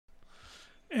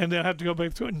and they'll have to go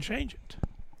back through it and change it.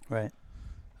 Right.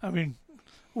 I mean,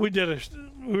 we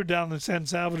were down in San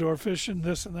Salvador fishing,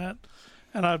 this and that,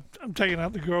 and I'm taking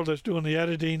out the girl that's doing the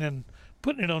editing and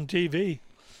putting it on TV,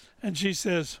 and she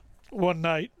says one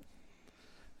night,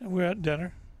 and we're at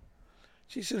dinner,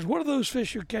 she says, "What are those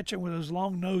fish you're catching with those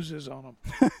long noses on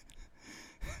them?"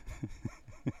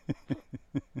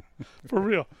 For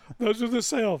real. Those are the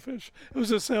sailfish. It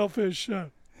was a sailfish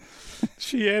show.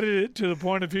 She edited it to the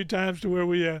point a few times to where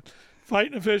we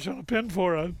fighting a fish on a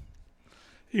pinforo.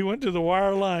 He went to the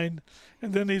wire line,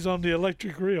 and then he's on the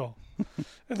electric reel.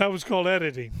 And that was called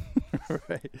editing.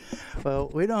 Right. Well,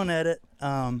 we don't edit.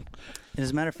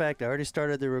 As a matter of fact, I already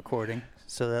started the recording,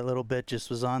 so that little bit just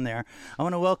was on there. I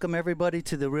want to welcome everybody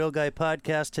to the Real Guy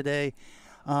Podcast today.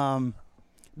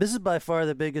 This is by far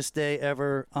the biggest day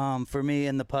ever for me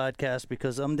in the podcast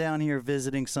because I'm down here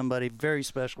visiting somebody very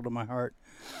special to my heart.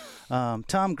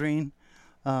 Tom Green.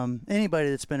 Anybody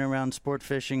that's been around sport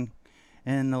fishing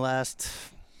in the last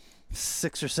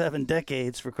 6 or 7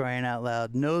 decades, for crying out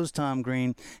loud, knows Tom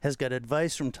Green, has got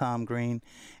advice from Tom Green,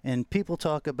 and people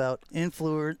talk about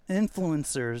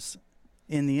influencers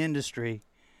in the industry.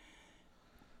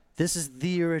 This is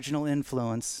the original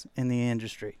influence in the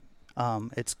industry.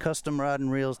 It's Custom Rod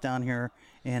and Reels down here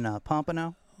in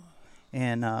Pompano,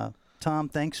 and Tom,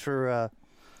 thanks for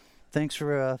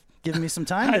giving me some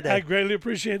time today. I greatly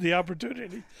appreciate the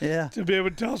opportunity. Yeah. To be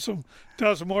able to tell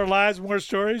some more lies, more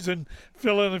stories, and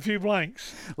fill in a few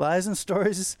blanks. Lies and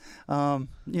stories,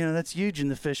 that's huge in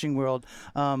the fishing world.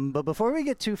 But before we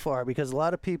get too far, because a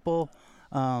lot of people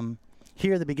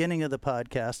hear the beginning of the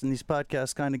podcast, and these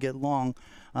podcasts kind of get long,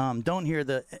 don't hear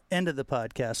the end of the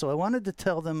podcast. So I wanted to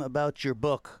tell them about your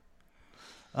book.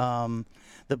 The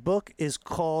book is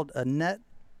called A Net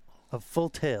of Full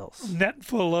Tales. Net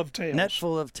full of tales. Net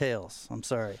full of tales. I'm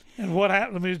sorry. And what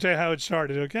happened? Let me tell you how it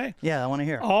started, okay? Yeah, I want to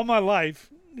hear. All my life,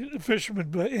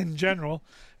 fishermen in general,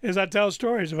 is I tell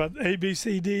stories about A, B,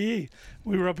 C, D, E.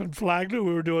 We were up in Flagler.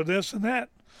 We were doing this and that.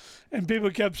 And people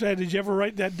kept saying, "Did you ever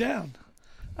write that down?"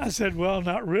 I said, "Well,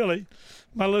 not really."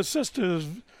 My little sister is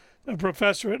a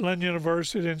professor at Lynn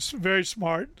University and very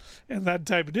smart and that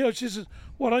type of deal. She says,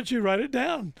 "Why don't you write it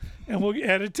down and we'll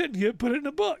edit it and put it in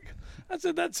a book?" I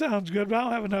said, "That sounds good, but I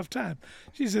don't have enough time."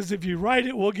 She says, "If you write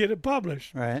it, we'll get it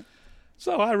published." Right.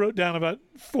 So I wrote down about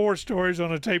 4 stories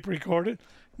on a tape recorder,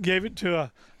 gave it to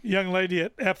a young lady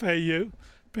at FAU,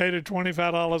 paid her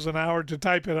 $25 an hour to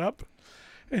type it up,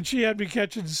 and she had me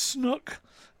catching snook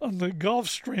on the Gulf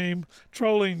Stream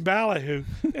trolling ballyhoo,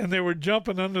 and they were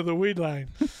jumping under the weed line.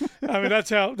 I mean,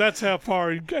 that's how far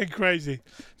and crazy.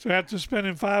 So after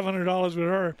spending $500 with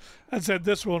her, I said,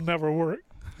 "This will never work."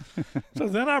 So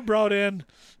then I brought in,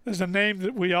 there's a name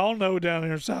that we all know down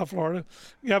here in South Florida,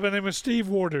 a guy by the name of Steve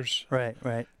Waters. Right.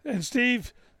 And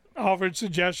Steve offered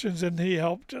suggestions, and he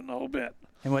helped in a little bit.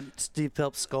 And what, Steve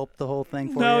helped sculpt the whole thing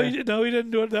for you? No, he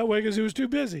didn't do it that way because he was too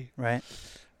busy. Right.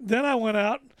 Then I went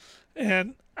out,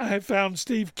 and I found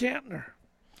Steve Kantner.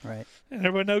 Right. And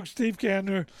everybody knows Steve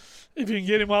Kantner. If you can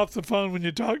get him off the phone when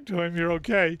you talk to him, you're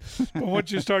okay. But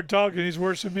once you start talking, he's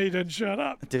worse than me. He doesn't shut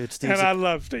up. Dude, Steve's I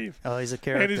love Steve. Oh, he's a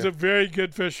character. And he's a very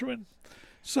good fisherman.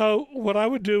 So what I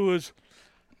would do is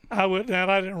I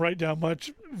didn't write down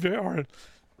much. I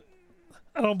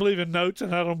don't believe in notes,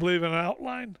 and I don't believe in an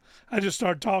outline. I just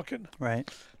start talking. Right.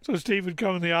 So Steve would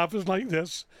come in the office like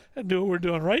this and do what we're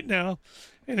doing right now,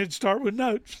 and he'd start with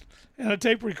notes and a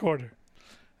tape recorder.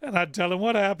 And I'd tell him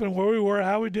what happened, where we were,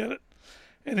 how we did it.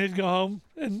 And he'd go home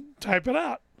and type it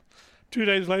out. 2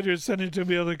 days later, he'd send it to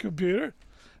me on the computer.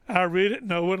 I'd read it.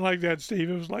 No, it wasn't like that, Steve.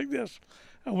 It was like this.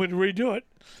 And we'd redo it.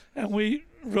 And we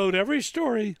wrote every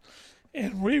story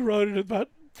and rewrote it about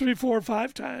 3, 4,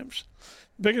 5 times.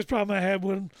 Biggest problem I had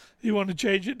was he wanted to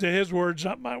change it to his words,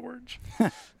 not my words.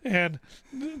 And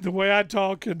the way I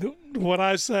talk and what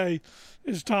I say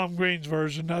is Tom Green's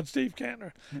version, not Steve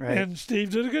Kantner. Right. And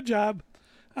Steve did a good job.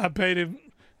 I paid him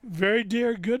very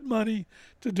dear, good money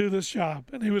to do this job.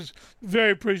 And he was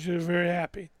very appreciative, very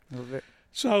happy. Okay.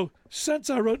 So since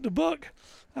I wrote the book,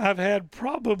 I've had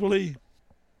probably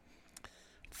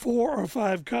 4 or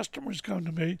 5 customers come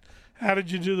to me. "How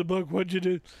did you do the book? What did you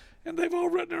do?" And they've all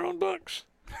written their own books.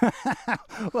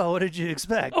 Well, what did you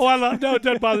expect? Oh, no, it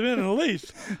doesn't bother me in the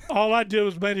least. All I did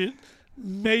was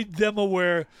made them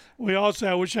aware. We all say,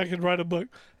 "I wish I could write a book."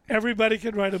 Everybody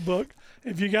can write a book.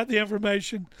 If you got the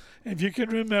information, if you can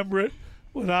remember it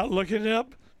without looking it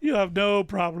up, you have no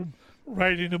problem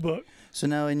writing a book. So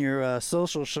now in your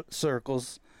social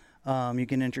circles, you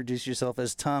can introduce yourself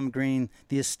as Tom Green,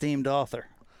 the esteemed author.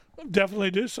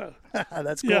 definitely do so.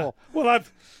 That's cool. Yeah. Well,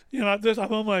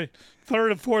 I'm on my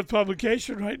third or fourth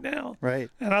publication right now. Right.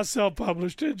 And I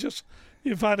self-published it. Just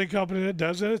you find a company that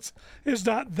does it. It's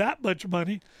not that much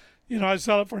money. I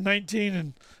sell it for $19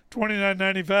 and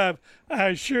 $29.95. I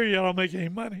assure you, I don't make any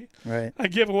money. Right. I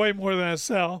give away more than I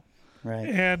sell. Right.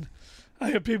 And I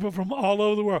have people from all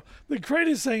over the world. The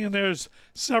greatest thing in there is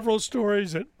several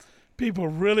stories that people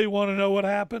really want to know what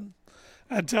happened.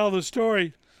 I tell the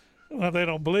story, well, they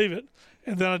don't believe it.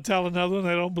 And then I tell another one,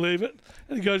 they don't believe it.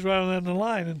 And it goes right on down the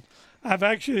line. And I've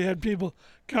actually had people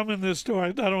come in this store.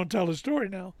 I don't tell the story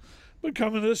now, but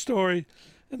come in this story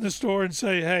in the store and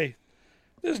say, hey,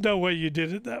 there's no way you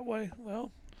did it that way.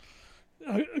 Well,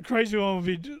 a crazy one would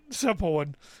be a simple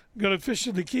one. Go to Fish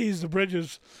in the Keys, the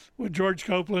bridges with George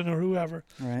Copeland or whoever.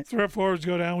 Right. 3 or 4 hours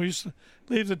go down. We used to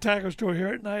leave the tackle store here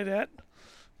at night at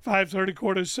 5:30,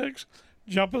 5:45,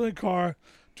 jump in the car,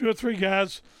 2 or 3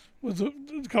 guys with a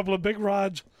couple of big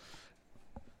rods,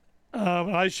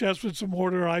 an ice chest with some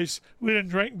mortar ice. We didn't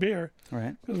drink beer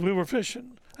because we were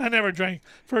fishing. I never drank.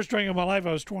 First drink of my life,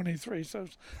 I was 23, so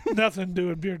it's nothing to do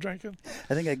with beer drinking.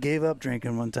 I think I gave up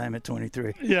drinking one time at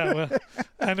 23. Yeah, well,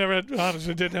 I never,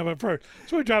 honestly, didn't have a first.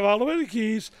 So we drive all the way to the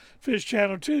Keys, fish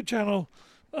Channel 2, Channel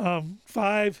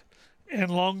 5,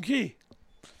 and Long Key.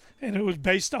 And it was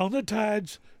based on the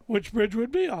tides, which bridge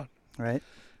would be on. Right.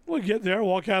 We get there,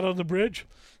 walk out on the bridge.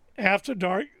 After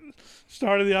dark,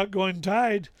 start of the outgoing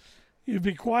tide, you'd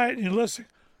be quiet and you listen.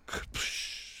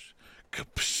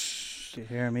 You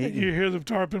hear them And eating. you hear the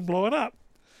tarpon blowing up.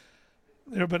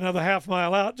 They're about another half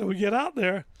mile out, so we get out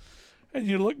there, and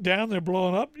you look down, they're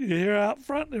blowing up. You hear out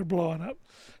front, they're blowing up.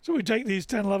 So we take these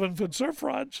 10, 11-foot surf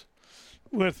rods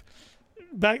with,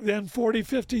 back then, 40,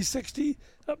 50, 60,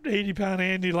 up to 80-pound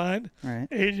Andy line, Right.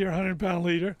 80 or 100-pound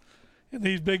leader, and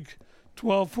these big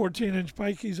 12, 14-inch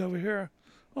pikeys over here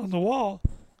on the wall.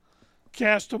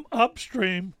 Cast them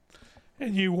upstream,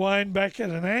 and you wind back at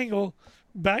an angle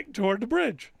back toward the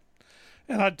bridge.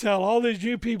 And I tell all these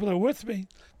new people that are with me,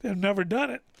 they've never done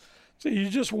it. So you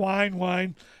just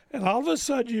wind, and all of a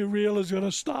sudden your reel is going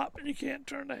to stop and you can't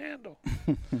turn the handle.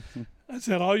 I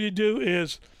said, all you do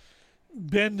is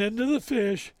bend into the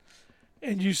fish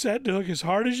and you set the hook as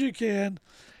hard as you can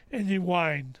and you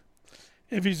wind.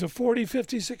 If he's a 40,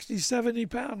 50, 60, 70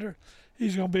 pounder,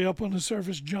 he's going to be up on the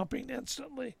surface jumping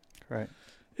instantly. Right.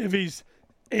 If he's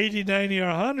 80, 90, or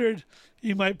 100,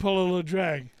 he might pull a little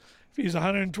drag. If he's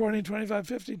 120, 25,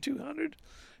 50, 200,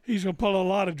 he's going to pull a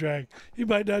lot of drag. He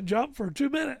might not jump for 2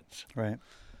 minutes. Right.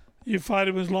 You fight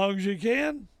him as long as you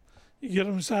can. You get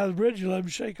him inside the bridge, you let him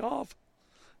shake off.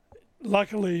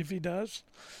 Luckily, if he does.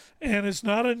 And it's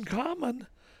not uncommon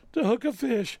to hook a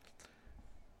fish.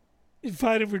 You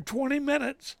fight him for 20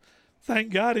 minutes.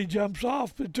 Thank God he jumps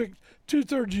off. It took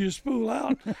 2/3 of your spool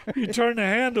out. You turn the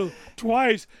handle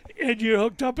twice, and you're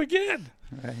hooked up again.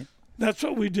 Right. That's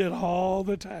what we did all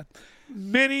the time.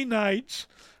 Many nights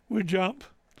we jump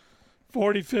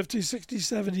 40, 50, 60,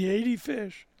 70, 80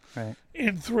 fish Right.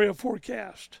 in 3 or 4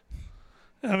 casts.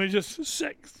 I mean, just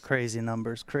sick. Crazy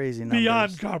numbers. Crazy numbers.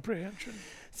 Beyond comprehension.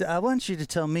 So I want you to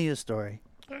tell me a story.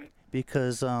 Right.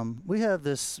 Because we have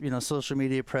this, social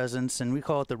media presence, and we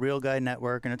call it the Real Guy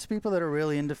Network, and it's people that are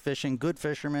really into fishing, good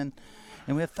fishermen,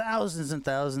 and we have thousands and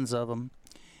thousands of them.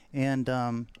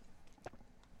 And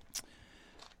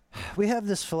we have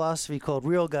this philosophy called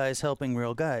Real Guys Helping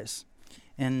Real Guys.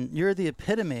 And you're the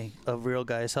epitome of Real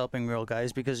Guys Helping Real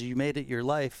Guys because you made it your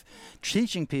life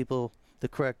teaching people the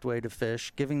correct way to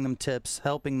fish, giving them tips,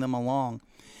 helping them along.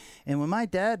 And when my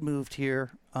dad moved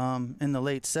here in the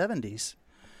late 70s,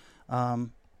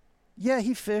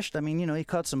 he fished. I mean, he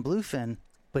caught some bluefin,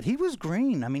 but he was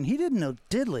green. I mean, he didn't know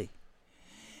diddly.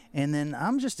 And then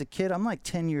I'm just a kid. I'm like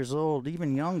 10 years old,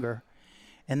 even younger.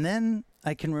 And then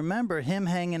I can remember him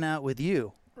hanging out with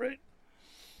you. Right.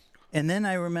 And then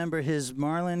I remember his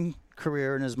marlin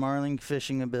career and his marlin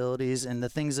fishing abilities and the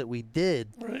things that we did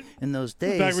in those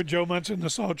days. Back with Joe Munson, the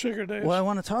salt chicker days. Well, I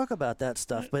want to talk about that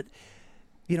stuff, but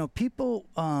people,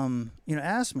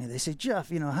 ask me. They say, Jeff,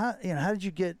 how did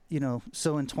you get,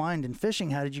 so entwined in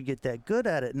fishing? How did you get that good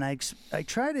at it? And I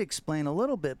try to explain a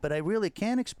little bit, but I really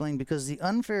can't explain because the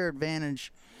unfair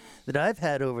advantage that I've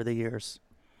had over the years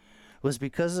was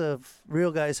because of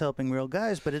Real Guys Helping Real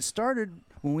Guys. But it started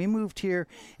when we moved here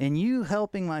and you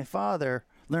helping my father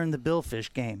learn the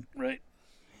billfish game. Right.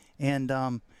 And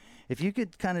if you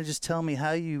could kind of just tell me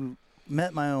how you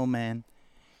met my old man,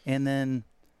 and then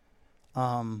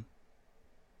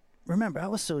remember, I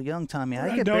was so young, Tommy. I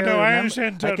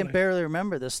understand totally. I can barely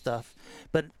remember this stuff.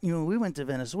 But we went to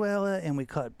Venezuela and we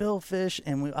caught billfish,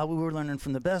 and we were learning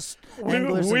from the best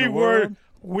anglers in the world.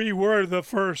 We were the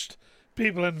first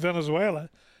people in Venezuela,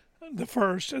 the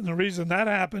first. And the reason that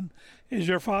happened is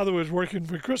your father was working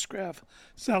for Chris Craft,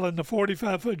 selling the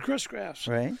 45-foot Chris Crafts.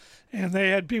 Right. And they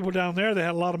had people down there that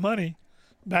had a lot of money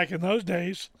back in those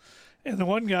days. And the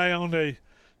one guy owned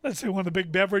let's say one of the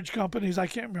big beverage companies. I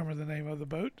can't remember the name of the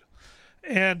boat.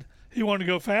 And he wanted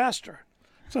to go faster.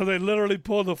 So they literally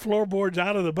pulled the floorboards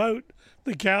out of the boat,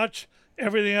 the couch,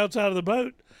 everything else out of the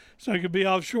boat, so he could be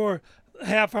offshore a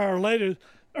half hour later,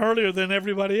 earlier than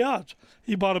everybody else.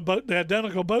 He bought a boat, the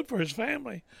identical boat for his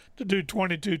family to do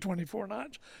 22, 24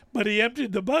 knots. But he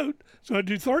emptied the boat so it'd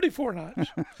do 34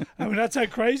 knots. I mean, that's how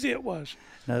crazy it was.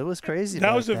 No, it was crazy.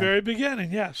 That was the then. very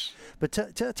beginning, yes. But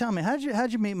tell me, how'd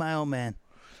you meet my old man?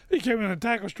 He came in a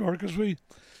tackle store because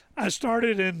I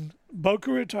started in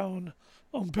Boca Raton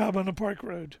on Palmetto Park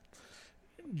Road,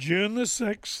 June the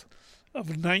 6th of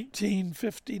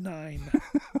 1959.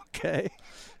 Okay.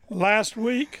 Last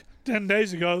week, 10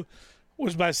 days ago,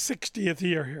 was my 60th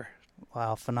year here.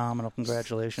 Wow, phenomenal.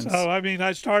 Congratulations. So, I mean,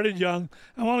 I started young.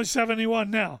 I'm only 71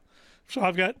 now. So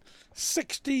I've got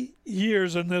 60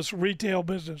 years in this retail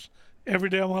business every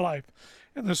day of my life.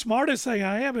 And the smartest thing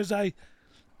I am is I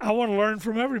want to learn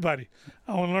from everybody.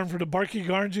 I want to learn from the Barkey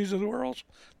Garnsies of the world,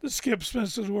 the Skip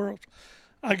Smiths of the world.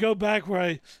 I go back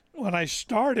when I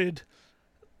started,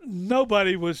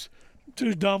 nobody was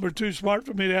too dumb or too smart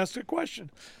for me to ask the question.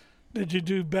 Did you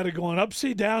do better going up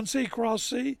C, down C, cross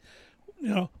C? You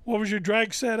know, what was your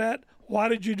drag set at? Why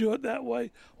did you do it that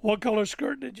way? What color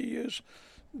skirt did you use?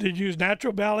 Did you use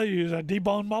natural belly? Use a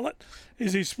debone mullet?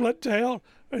 Is he split tail?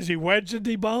 Is he wedged and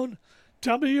debone?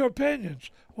 Tell me your opinions.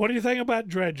 What do you think about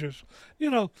dredges? You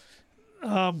know,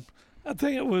 I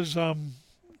think it was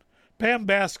Pam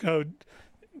Basco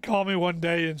called me one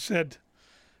day and said,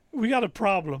 we got a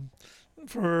problem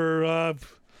for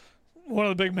one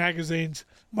of the big magazines,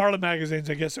 Marlin Magazines,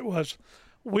 I guess it was.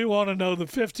 We want to know the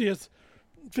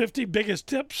 50 biggest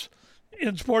tips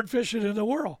in sport fishing in the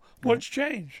world. What's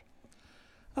changed?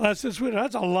 And I said, sweetie,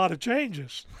 that's a lot of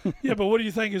changes. Yeah, but what do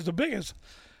you think is the biggest?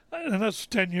 And that's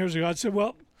 10 years ago. I said,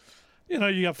 well, you know,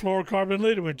 you got fluorocarbon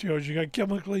leader materials. You got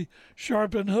chemically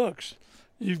sharpened hooks.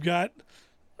 You've got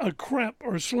a crimp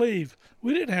or sleeve.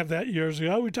 We didn't have that years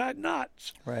ago. We tied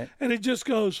knots. Right. And it just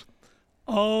goes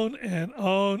on and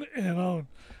on and on.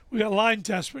 We got line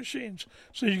test machines,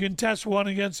 so you can test one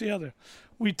against the other.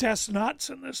 We test knots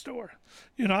in this store.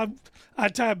 You know, I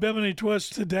tie a Bimini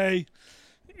twist today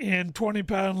in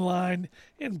 20-pound line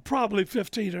in probably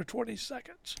 15 or 20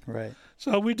 seconds. Right.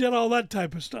 So we did all that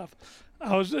type of stuff.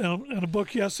 I was in a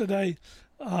book yesterday,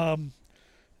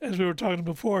 as we were talking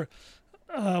before.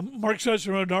 Mark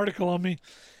Sosa wrote an article on me,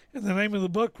 and the name of the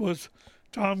book was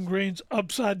Tom Green's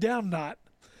Upside Down Knot.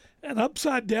 An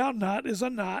upside down knot is a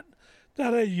knot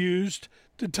that I used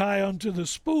to tie onto the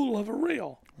spool of a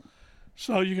reel.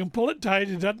 So you can pull it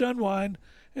tight, it doesn't unwind,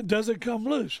 it doesn't come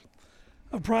loose.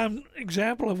 A prime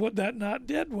example of what that knot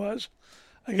did was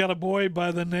I got a boy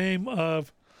by the name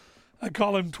of, I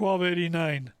call him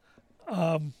 1289,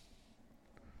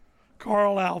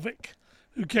 Carl Alvik,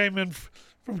 who came in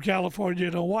from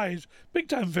California to Hawaii,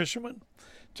 big-time fisherman,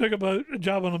 took a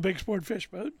job on a big sport fish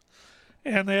boat,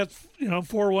 and they had, 4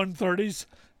 130s.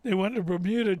 They went to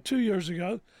Bermuda 2 years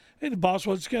ago, and the boss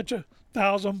wants to catch a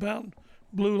 1,000-pound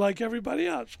blue like everybody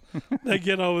else. They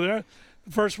get over there.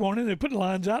 The first morning, they put the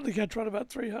lines out, and they catch right about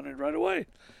 300 right away.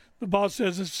 The boss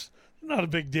says it's not a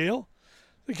big deal.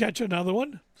 They catch another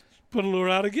one, put a lure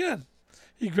out again.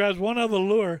 He grabs one other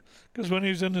lure, because when he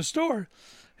was in the store,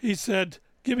 he said,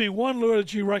 give me one lure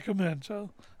that you recommend.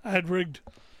 So I had rigged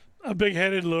a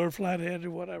big-headed lure, flat-headed,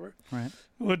 whatever. Right.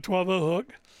 With 12-0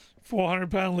 hook,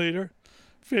 400-pound leader.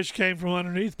 Fish came from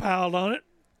underneath, piled on it,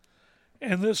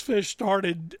 and this fish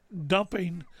started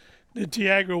dumping the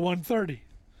Tiagra 130.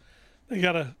 They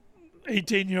got a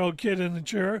 18-year-old kid in the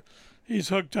chair. He's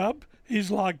hooked up.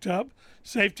 He's locked up.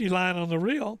 Safety line on the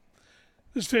reel.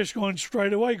 This fish going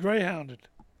straight away, greyhounded.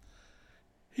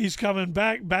 He's coming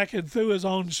backing through his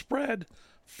own spread,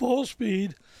 full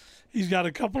speed. He's got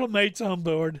a couple of mates on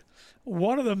board.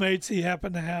 One of the mates he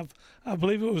happened to have, I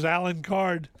believe it was Alan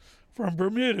Card from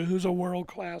Bermuda, who's a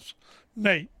world-class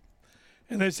mate.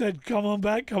 And they said, come on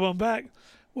back, come on back.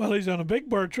 Well, he's on a big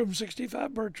Bertram,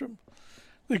 65 Bertram.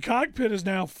 The cockpit is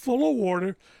now full of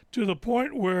water to the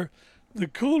point where the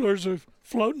coolers are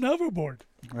floating overboard.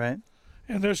 Right.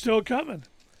 And they're still coming.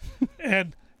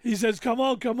 And he says, come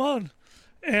on, come on.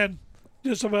 And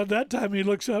just about that time, he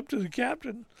looks up to the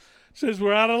captain, says,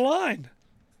 we're out of line.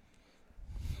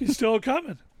 He's still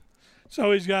coming.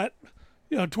 So he's got,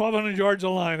 1,200 yards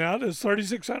of line out. It's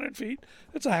 3,600 feet.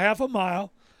 It's a half a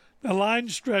mile. The line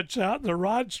stretched out. The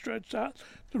rod stretched out.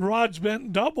 The rod's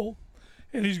bent double.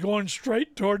 and he's going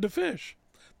straight toward the fish.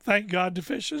 Thank God the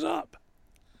fish is up.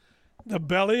 The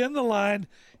belly and the line,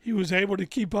 he was able to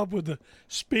keep up with the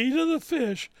speed of the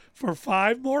fish for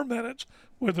 5 more minutes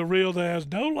with a reel that has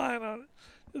no line on it.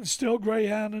 It's still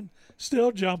greyhounding,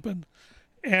 still jumping,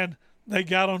 and they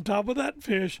got on top of that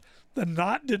fish. The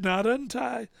knot did not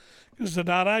untie because the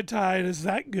knot I tied is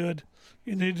that good.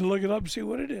 You need to look it up and see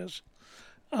what it is.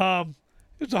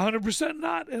 It's 100%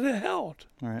 knot, and it held.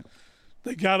 All right.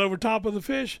 They got over top of the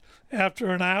fish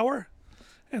after an hour,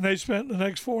 and they spent the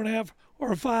next 4.5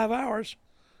 or 5 hours,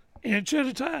 inch at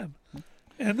a time,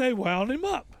 and they wound him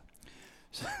up.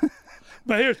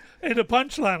 But here's the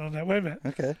punchline on that. Wait a minute.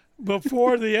 Okay.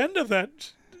 Before the end of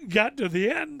that got to the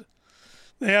end,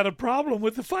 they had a problem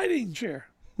with the fighting chair.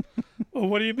 Well,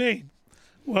 what do you mean?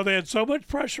 Well, they had so much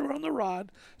pressure on the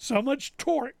rod, so much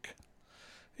torque.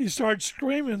 He started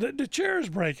screaming that the chair is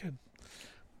breaking.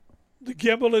 The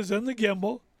gimbal is in the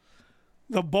gimbal.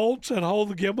 The bolts that hold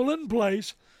the gimbal in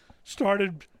place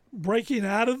started breaking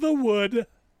out of the wood.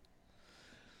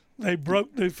 They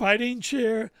broke the fighting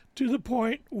chair to the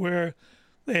point where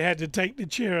they had to take the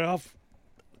chair off,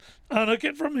 unhook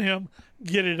it from him,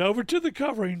 get it over to the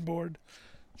covering board,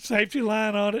 safety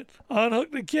line on it,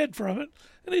 unhook the kid from it,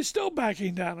 and he's still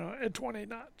backing down at 20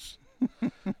 knots.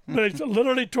 But it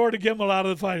literally tore the gimbal out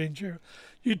of the fighting chair.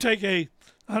 You take a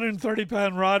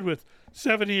 130-pound rod with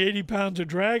 70, 80 pounds of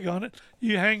drag on it,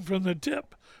 you hang from the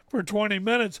tip for 20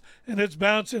 minutes, and it's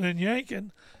bouncing and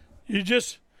yanking. You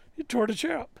tore the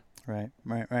chair up. Right.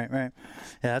 Yeah,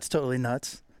 that's totally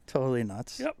nuts. Totally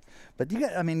nuts. Yep. But you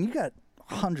got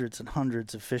hundreds and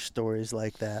hundreds of fish stories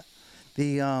like that.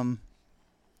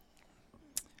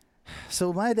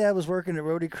 So my dad was working at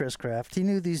Rody Chris Craft. He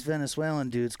knew these Venezuelan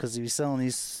dudes because he was selling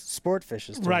these sport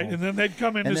fishes to Right, them. and then they'd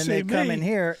come in to see me. And then they'd come in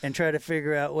here and try to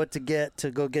figure out what to get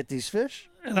to go get these fish.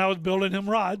 And I was building him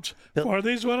rods for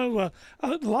these ones. A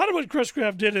lot of what Chris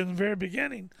Craft did in the very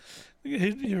beginning,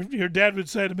 your dad would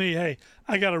say to me, hey,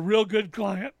 I got a real good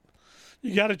client.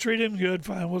 You got to treat him good.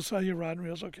 Fine, we'll sell you rod and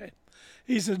reels. Okay.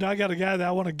 He said, I got a guy that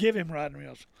I want to give him rod and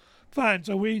reels. Fine.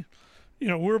 So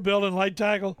we're building light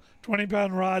tackle,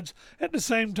 20-pound rods. At the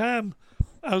same time,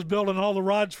 I was building all the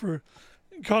rods for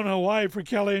Kona, Hawaii for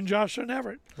Kelly and Josh and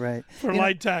Everett. Right. For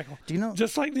light tackle. Do you know?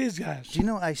 Just like these guys. Do you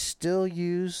know I still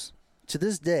use, to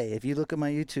this day, if you look at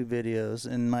my YouTube videos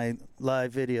and my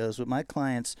live videos with my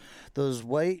clients, those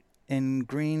white and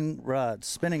green rods,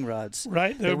 spinning rods.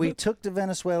 Right. That we took to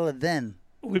Venezuela then.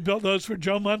 We built those for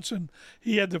Joe Munson.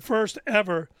 He had the first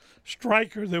ever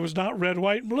striker that was not red,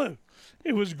 white, and blue.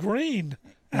 It was green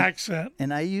accent.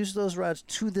 And I use those rods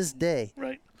to this day.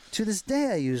 Right. To this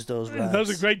day, I use those rods. And those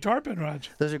are great tarpon rods.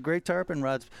 Those are great tarpon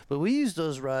rods. But we used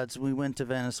those rods when we went to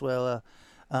Venezuela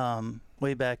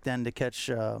way back then to catch,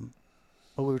 we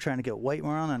were trying to get white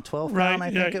marlin on 12 pound,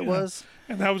 I think it was.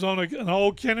 And that was on an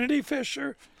old Kennedy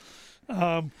Fisher,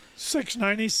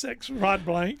 696 rod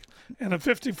blank, and a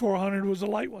 5400 was a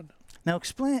light one. Now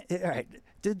explain, all right,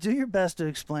 do your best to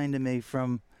explain to me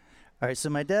all right,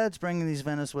 so my dad's bringing these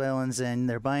Venezuelans in.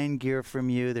 They're buying gear from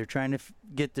you. They're trying to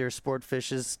get their sport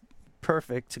fishes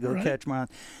perfect to go catch marlin.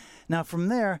 Now, from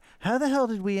there, how the hell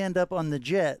did we end up on the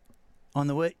jet on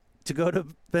the way to go to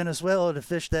Venezuela to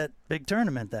fish that big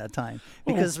tournament that time?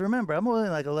 Because remember, I'm only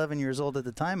like 11 years old at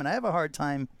the time, and I have a hard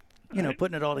time,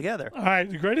 putting it all together. All right,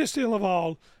 the greatest deal of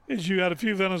all is you had a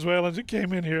few Venezuelans that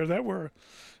came in here that were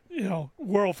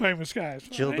world famous guys.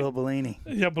 Gildo Bellini.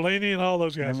 Yeah, Bellini and all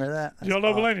those guys. Remember that?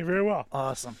 Gildo Bellini, very well.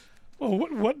 Awesome. Well,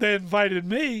 what they invited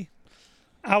me,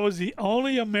 I was the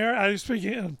only American, I speak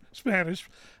in Spanish,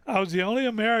 I was the only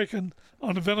American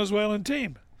on the Venezuelan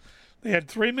team. They had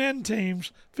 3-man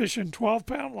teams fishing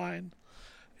 12-pound line,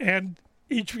 and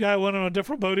each guy went on a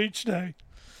different boat each day.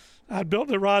 I built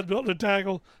the rods, built the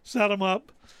tackle, set them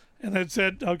up, and they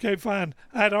said, okay, fine.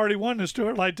 I had already won the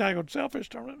Stuart Light Tackle Sailfish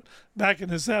Tournament back in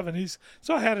the 70s,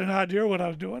 so I had an idea what I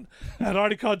was doing. I had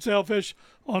already caught sailfish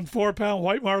on 4-pound,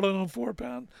 white marlin on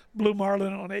 4-pound, blue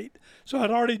marlin on 8. So I'd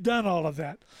already done all of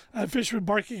that. I fished with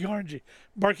Barky Garngy.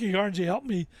 Barky Garngy helped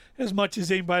me as much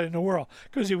as anybody in the world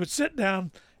because he would sit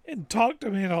down and talk to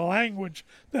me in a language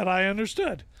that I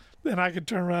understood. Then I could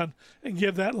turn around and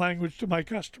give that language to my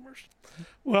customers.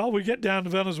 Well, we get down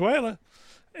to Venezuela,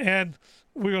 and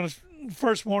we're going to,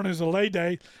 first morning is a lay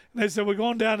day. And they said, we're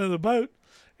going down to the boat,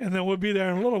 and then we'll be there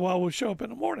in a little while. We'll show up in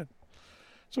the morning.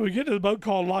 So we get to the boat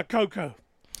called La Coco.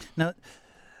 Now,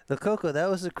 the Coco, that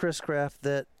was the Chris Craft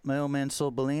that my old man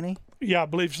sold Bellini? Yeah, I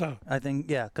believe so. I think,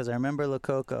 yeah, because I remember La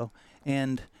Coco.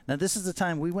 And now this is the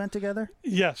time we went together?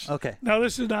 Yes. Okay. No,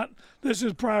 this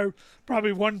is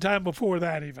probably one time before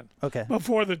that even. Okay.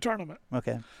 Before the tournament.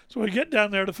 Okay. So we get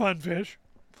down there to fun fish.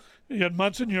 You had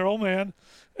Munson, your old man,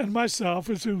 and myself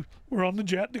is who were on the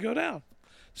jet to go down.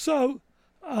 So,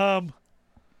 when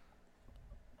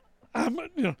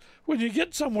you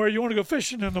get somewhere, you want to go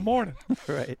fishing in the morning.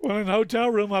 Right. Well, in the hotel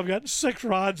room, I've got 6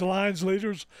 rods, lines,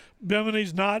 leaders,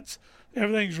 bimini's, knots.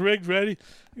 Everything's rigged, ready.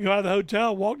 You go out of the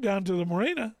hotel, walk down to the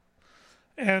marina.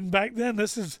 And back then,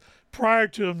 this is prior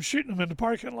to them shooting them in the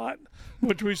parking lot,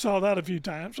 which we saw that a few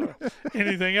times, or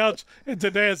anything else. And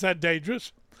today it's that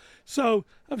dangerous. So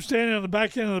I'm standing on the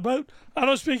back end of the boat. I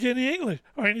don't speak any English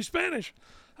or any Spanish.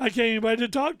 I can't get anybody to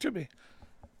talk to me.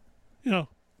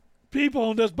 People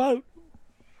on this boat.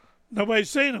 Nobody's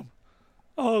seen them.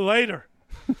 Oh, later.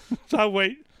 So I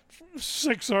wait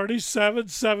 6:30, 7,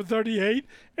 7:38,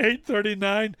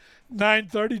 8:39,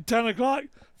 9:30, 10 o'clock.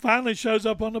 Finally shows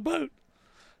up on the boat.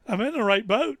 I'm in the right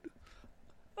boat.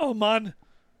 Oh, man.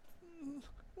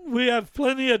 We have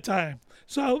plenty of time.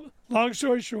 So, long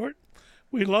story short,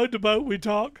 we load the boat, we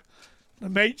talk. The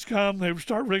mates come, they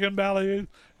start rigging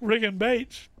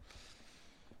baits.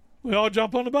 We all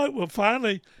jump on the boat. Well,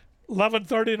 finally,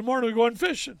 11:30 in the morning, we're going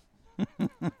fishing.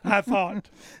 I thought.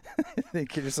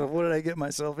 Think to yourself, what did I get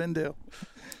myself into?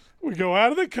 We go out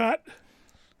of the cut.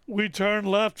 We turn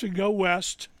left and go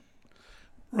west.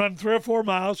 Run 3 or 4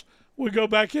 miles. We go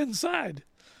back inside.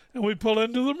 And we pull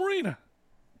into the marina.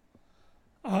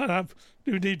 Do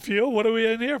we need fuel? What are we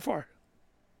in here for?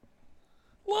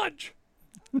 Lunch.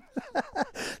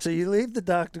 So you leave the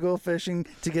dock to go fishing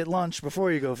to get lunch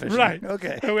before you go fishing. Right.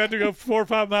 Okay. And we had to go 4 or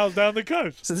 5 miles down the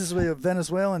coast. So this is a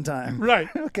Venezuelan time. Right.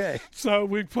 Okay. So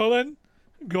we pull in,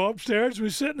 go upstairs, we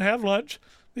sit and have lunch.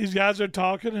 These guys are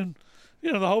talking and,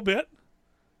 the whole bit.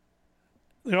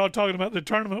 They're all talking about the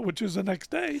tournament, which is the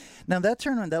next day. Now that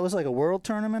tournament, that was like a world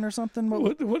tournament or something?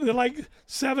 They're like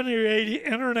 70 or 80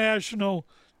 international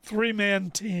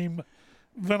 3-man team,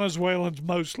 Venezuelans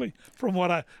mostly, from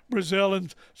Brazil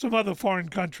and some other foreign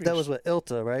countries. That was what,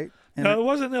 ILTA, right? No, it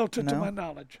wasn't ILTA to my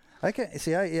knowledge. I can't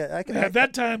see. I can. At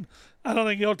that time, I don't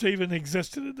think ILTA even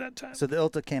existed at that time. So the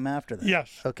ILTA came after that.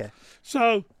 Yes. Okay.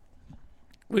 So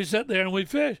we sat there and we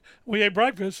fished. We ate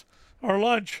breakfast or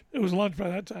lunch. It was lunch by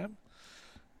that time.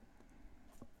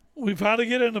 We finally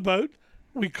get in the boat.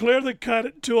 We clear the cut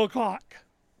at 2 o'clock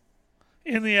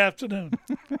in the afternoon.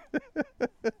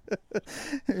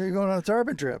 You're going on a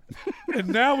tarpon trip. And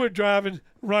now we're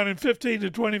running 15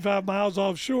 to 25 miles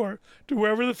offshore to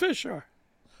wherever the fish are.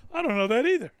 I don't know that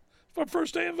either. It's my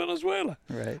first day in Venezuela.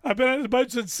 Right. I've been on the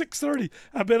boat since 6:30.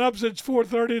 I've been up since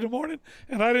 4:30 in the morning,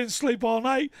 and I didn't sleep all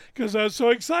night because I was so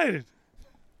excited.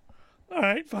 All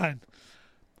right, fine.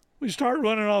 We start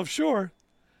running offshore.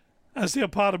 I see a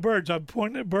pod of birds. I'm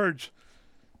pointing at birds.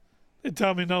 They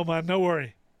tell me, no, man, no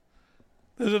worry.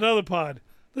 There's another pod.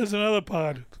 There's another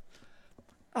pod.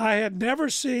 I had never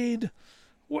seen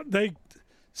what they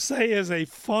say is a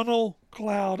funnel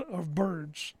cloud of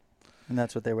birds. And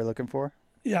that's what they were looking for?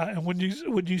 Yeah, and when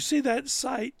you see that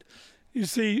sight, you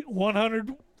see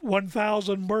 100,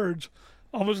 1,000 birds,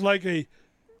 almost like a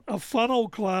funnel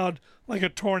cloud, like a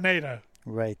tornado.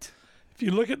 Right. If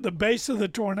you look at the base of the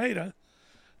tornado,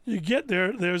 you get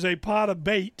there's a pot of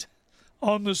bait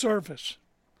on the surface.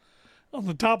 On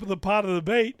the top of the pot of the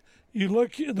bait, you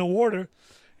look in the water,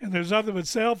 and there's nothing but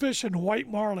sailfish and white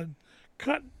marlin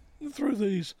cut through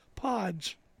these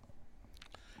pods.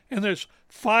 And there's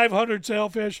 500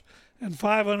 sailfish and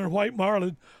 500 white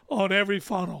marlin on every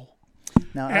funnel.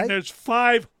 Now There's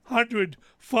 500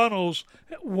 funnels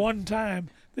at one time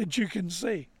that you can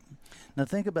see. Now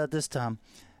think about this, Tom.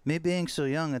 Me being so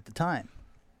young at the time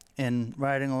and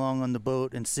riding along on the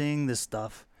boat and seeing this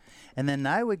stuff. And then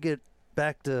I would get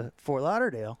back to Fort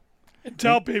Lauderdale. And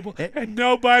tell people, and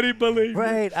nobody believes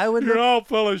right, me. I would. You're all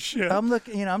full of shit. I'm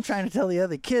looking, I'm trying to tell the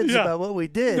other kids about what we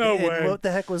did and what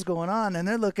the heck was going on, and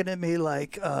they're looking at me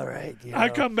like, all right. I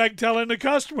come back telling the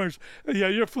customers, yeah,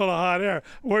 you're full of hot air.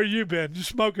 Where you been? You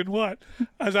smoking what?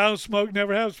 As I don't smoke,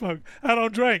 never have smoked. I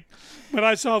don't drink. But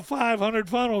I saw 500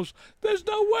 funnels. There's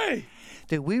no way.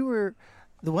 Dude,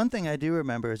 the one thing I do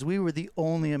remember is we were the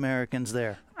only Americans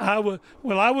there. I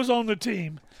was on the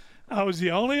team. I was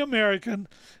the only American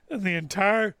in the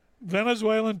entire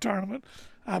Venezuelan tournament.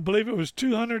 I believe it was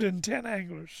 210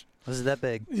 anglers. Was it that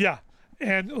big? Yeah,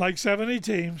 and like 70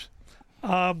 teams.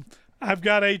 I've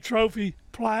got a trophy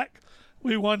plaque.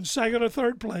 We won second or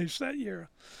third place that year.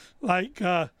 Like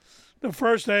the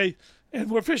first day,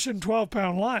 and we're fishing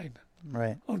 12-pound line.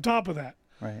 Right. On top of that.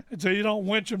 Right. And so you don't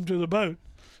winch them to the boat.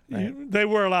 They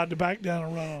were allowed to back down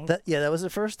and run on. That was the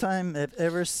first time I've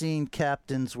ever seen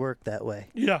captains work that way.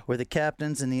 Yeah. Where the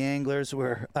captains and the anglers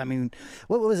were, I mean,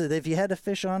 what was it? If you had to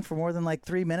fish on for more than like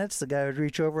 3 minutes, the guy would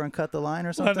reach over and cut the line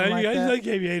or something like that? They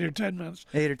gave you 8 or 10 minutes.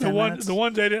 8 or 10 minutes? The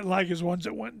ones they didn't like is ones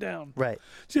that went down. Right.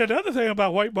 See, another thing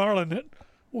about white marlin that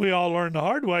we all learned the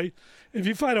hard way, if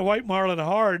you fight a white marlin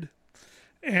hard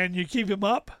and you keep him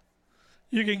up,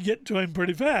 you can get to him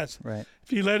pretty fast. Right.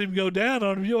 If you let him go down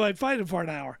on him, you might fight him for an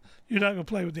hour. You're not going to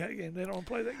play with that game. They don't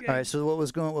play that game. All right. So what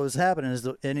was happening is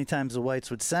any times the whites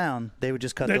would sound, they would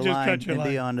just cut the line and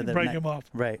be on to the break him off.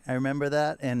 Right. I remember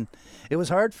that, and it was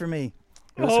hard for me.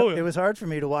 It was hard for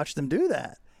me to watch them do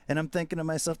that, and I'm thinking to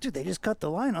myself, dude, they just cut the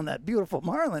line on that beautiful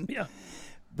marlin. Yeah.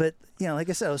 But, like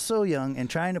I said, I was so young and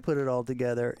trying to put it all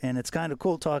together, and it's kind of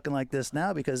cool talking like this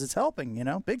now because it's helping,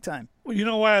 big time. Well, you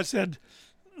know why I said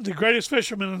the greatest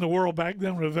fishermen in the world back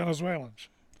then were the Venezuelans?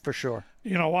 For sure.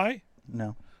 You know why?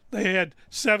 No. They had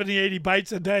 70, 80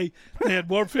 bites a day. They had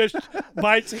more fish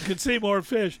bites and could see more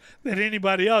fish than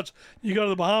anybody else. You go to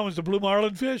the Bahamas, the blue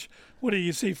marlin fish, what do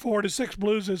you see, 4 to 6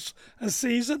 blues a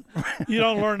season? You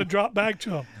don't learn to drop back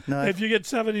to them. No, if you get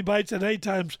 70 bites a day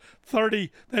times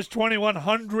 30, that's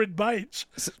 2,100 bites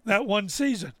that one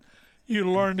season. You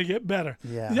learn to get better.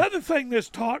 Yeah. The other thing this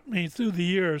taught me through the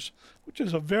years, which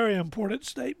is a very important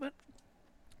statement,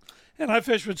 and I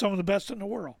fish with some of the best in the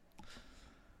world.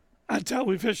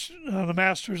 We fish the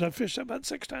Masters. I've fished about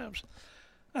 6 times.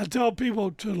 I tell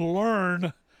people to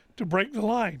learn to break the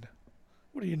line.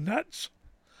 What are you, nuts?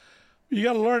 You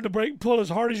got to learn to pull as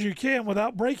hard as you can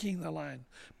without breaking the line,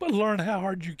 but learn how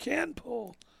hard you can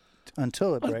pull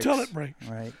until it breaks.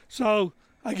 Right. So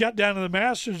I got down to the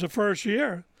Masters the first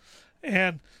year,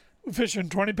 and we fish a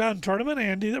 20-pound tournament,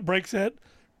 Andy, that breaks at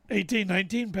 18,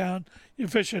 19 pound. You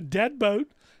fish a dead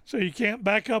boat, so you can't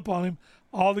back up on him.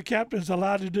 All the captain's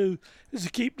allowed to do is to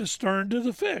keep the stern to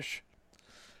the fish.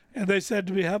 And they said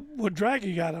to me, what drag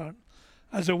you got on?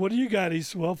 I said, what do you got? He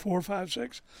said, well, 4, 5,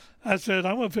 6. I said,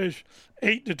 I'm going to fish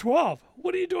 8 to 12.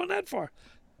 What are you doing that for?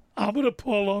 I'm going to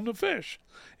pull on the fish.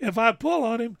 If I pull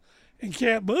on him and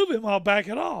can't move him, I'll back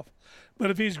it off.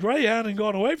 But if he's greyhound and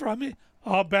going away from me,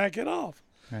 I'll back it off.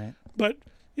 Right. But,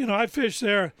 I fished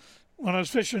there when I was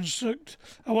fishing snook.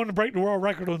 I wanted to break the world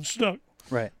record on snook.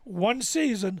 Right. One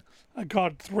season, I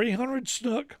caught 300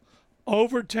 snook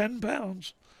over 10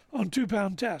 pounds on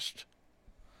 2-pound test.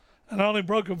 And I only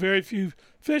broke a very few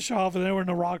fish off, and they were in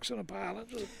the rocks and the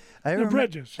pilots, the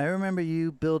bridges. I remember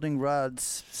you building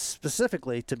rods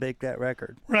specifically to break that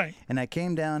record. Right. And I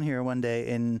came down here one day,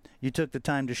 and you took the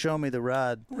time to show me the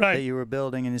rod that you were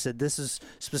building, and you said, this is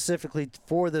specifically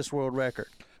for this world record.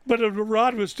 But the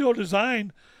rod was still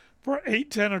designed for 8,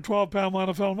 10, or 12-pound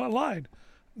monofilament line,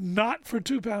 not for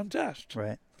 2-pound test.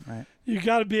 Right. You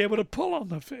got to be able to pull on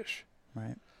the fish.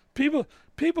 Right.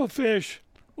 People fish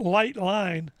light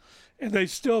line, and they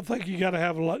still think you got to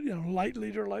have light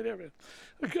leader, light everything.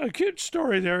 A cute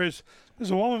story there's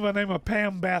a woman by the name of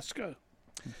Pam Basco.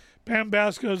 Pam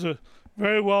Basco is a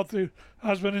very wealthy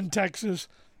husband in Texas,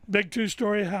 big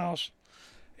 2-story house,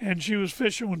 and she was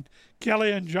fishing with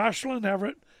Kelly and Jocelyn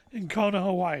Everett in Kona,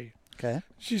 Hawaii. Okay.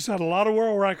 She set a lot of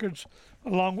world records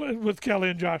along with Kelly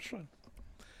and Jocelyn.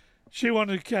 She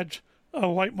wanted to catch a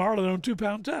white marlin on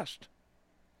 2-pound test.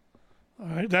 All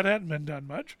right, that hadn't been done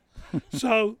much.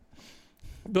 So,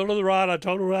 built her the rod, I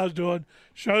told her what I was doing,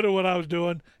 showed her what I was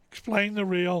doing, explained the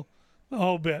reel, the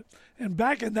whole bit. And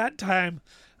back in that time,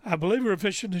 I believe we were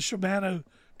fishing the Shimano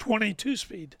 22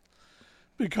 speed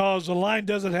because the line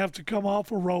doesn't have to come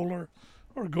off a roller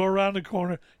or go around the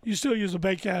corner. You still use a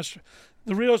baitcaster.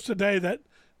 The reels today that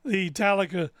the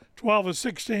Italica 12 or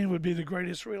 16 would be the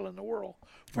greatest reel in the world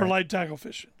for light tackle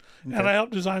fishing. Okay. And I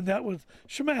helped design that with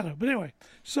Shimano. But anyway,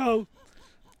 so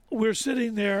we're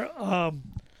sitting there,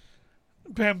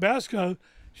 Pam Basco,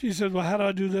 she said, well, how do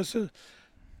I do this?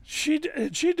 She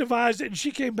devised it, and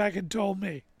she came back and told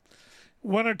me,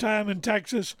 wintertime in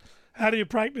Texas, how do you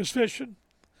practice fishing?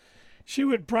 She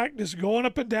would practice going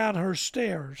up and down her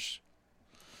stairs,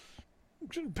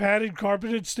 padded,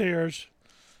 carpeted stairs,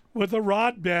 with a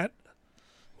rod bent,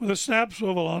 with a snap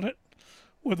swivel on it,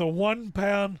 with a 1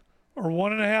 pound or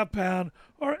 1.5 pound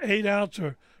or 8 ounce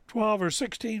or 12 or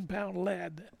 16 pound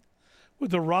lead,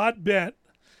 with the rod bent,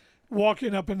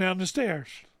 walking up and down the stairs.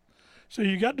 So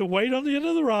you got the weight on the end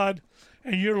of the rod,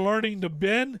 and you're learning to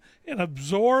bend and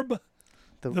absorb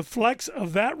the flex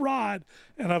of that rod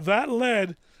and of that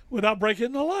lead without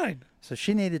breaking the line. So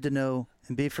she needed to know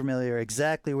and be familiar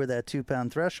exactly where that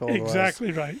 2-pound threshold was.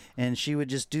 Exactly right. And she would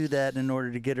just do that in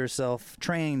order to get herself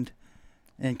trained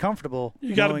and comfortable.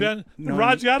 You got to bend. The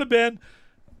rod's got to bend.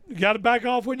 You got to back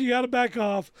off when you got to back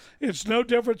off. It's no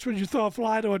difference when you throw a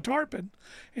fly to a tarpon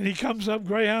and he comes up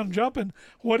greyhound jumping.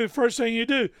 What the first thing you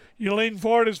do? You lean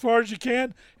forward as far as you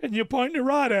can and you point your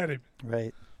rod at him.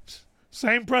 Right.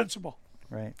 Same principle.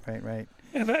 Right.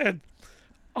 And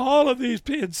all of these,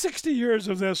 in 60 years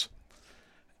of this,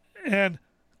 and,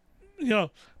 you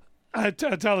know, I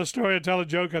tell a story, I tell a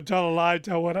joke, I tell a lie, I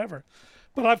tell whatever.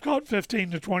 But I've caught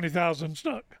 15 to 20,000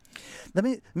 snook. Let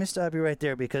me stop you right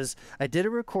there because I did a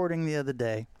recording the other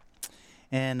day,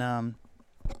 and I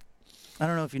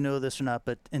don't know if you know this or not,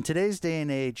 but in today's day and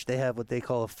age, they have what they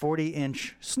call a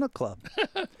 40-inch snook club.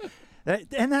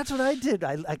 And that's what I did.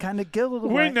 I kind of giggled.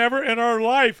 We never in our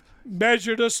life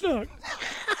measured a snook.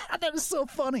 That is so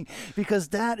funny because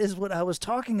that is what I was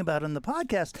talking about in the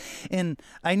podcast. And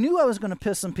I knew I was going to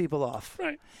piss some people off.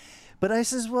 Right. But I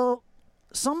says, well,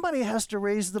 somebody has to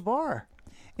raise the bar.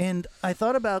 And I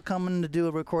thought about coming to do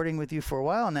a recording with you for a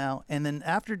while now. And then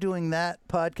after doing that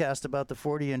podcast about the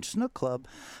 40-inch snook club,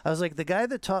 I was like, the guy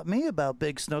that taught me about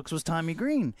big snooks was Tommy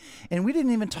Green. And we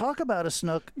didn't even talk about a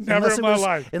snook Never in my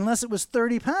life. Unless it was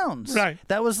 30 pounds. Right.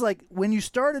 That was like when you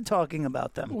started talking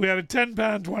about them. We had a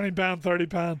 10-pound, 20-pound,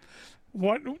 30-pound.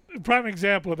 One prime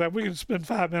example of that, we can spend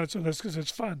 5 minutes on this because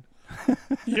it's fun.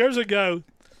 Years ago,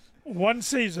 one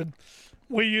season,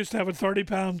 we used to have a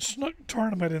 30-pound snook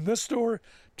tournament in this store.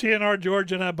 TNR,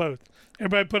 George, and I both.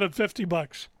 Everybody put up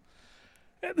 $50.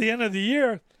 At the end of the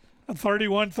year, a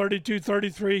 31, 32,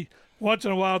 33, once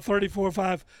in a while 34,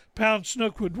 5-pound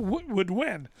snook would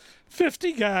win.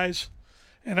 50 guys,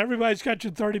 and everybody's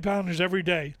catching 30-pounders every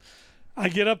day. I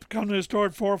get up, come to the store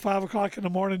at 4 or 5 o'clock in the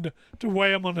morning to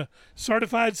weigh them on a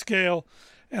certified scale,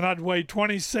 and I'd weigh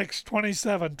 26,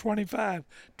 27, 25,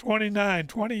 29,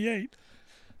 28.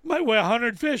 Might weigh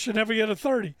 100 fish and never get a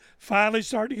 30. Finally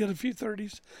start to get a few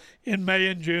 30s in May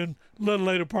and June, a little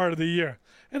later part of the year.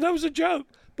 And that was a joke,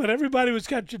 but everybody was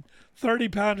catching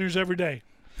 30-pounders every day.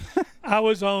 I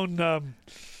was on a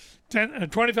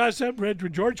 25-cent bridge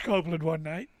with George Copeland one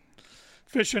night,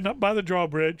 fishing up by the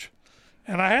drawbridge,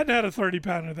 and I hadn't had a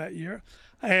 30-pounder that year.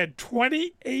 I had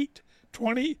 28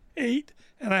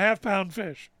 and a half-pound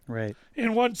fish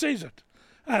in one season.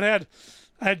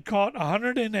 I'd caught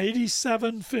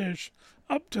 187 fish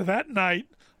up to that night,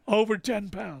 over 10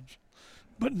 pounds,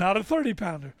 but not a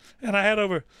 30-pounder. And I had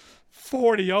over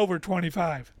 40 over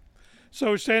 25. So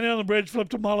we're standing on the bridge,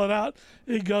 flipped the mullet out.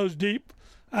 It goes deep.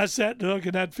 I sat the hook,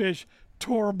 and that fish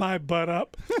tore my butt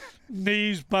up.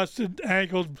 Knees busted,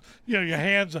 ankles, your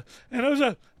hands. And it was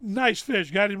a nice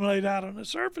fish. Got him laid out on the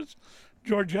surface.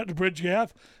 George got the bridge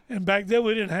gaff. And back then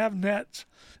we didn't have nets.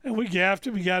 And we gaffed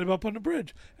him. We got him up on the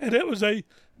bridge. And it was a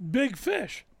big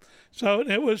fish. So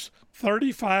it was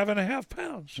 35 and a half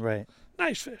pounds. Right.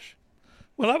 Nice fish.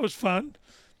 Well, that was fun.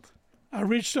 I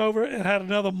reached over and had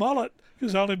another mullet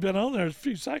because I'd only been on there a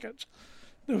few seconds.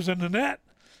 It was in the net.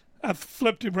 I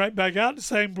flipped him right back out the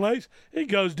same place. It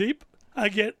goes deep. I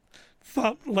get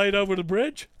thumped, laid over the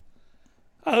bridge.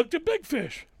 I hooked a big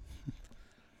fish.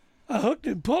 I hooked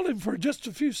him, pulled him for just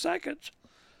a few seconds,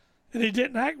 and he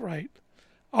didn't act right.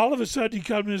 All of a sudden, he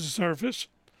comes to the surface.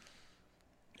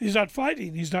 He's not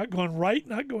fighting. He's not going right,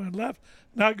 not going left,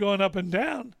 not going up and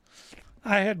down.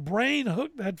 I had brain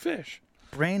hooked that fish.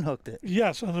 Brain hooked it?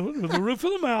 Yes, with the roof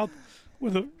of the mouth,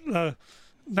 with a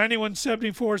 91,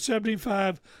 74,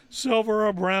 75 silver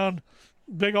or brown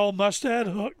big old mustad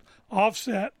hook,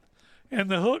 offset, and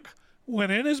the hook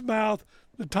went in his mouth,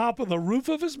 the top of the roof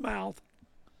of his mouth,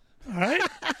 all right,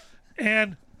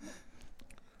 and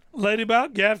laid him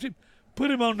out, gaffed him, put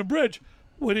him on the bridge.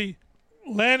 When he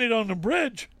landed on the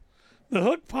bridge, the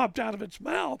hook popped out of its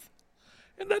mouth,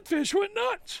 and that fish went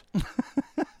nuts.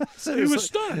 So he was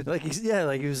stunned. Like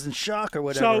he was in shock or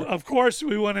whatever. So, of course,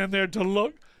 we went in there to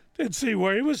look and see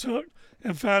where he was hooked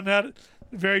and found out at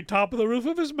the very top of the roof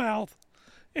of his mouth.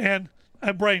 And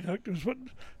I brain hooked. It was what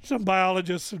some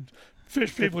biologists and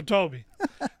fish people told me.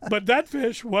 But that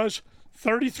fish was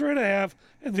 33 and a half,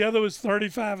 and the other was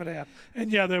 35 and a half.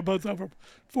 And, yeah, they're both over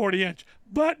 40 inch.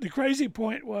 But the crazy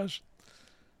point was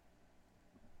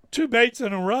 2 baits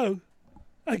in a row,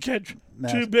 I catch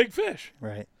 2 big fish.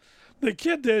 Right. The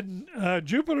kid did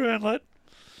Jupiter Inlet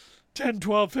 10,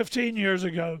 12, 15 years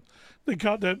ago. They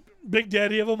caught the big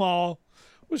daddy of them all,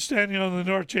 was standing on the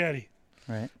North Chatty.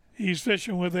 Right. He's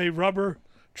fishing with a rubber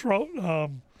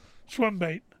swim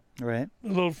bait. Right. A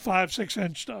little 5-6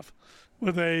 inch stuff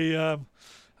with a,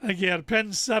 I think he had a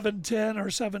Penn 710 or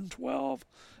 712,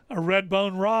 a red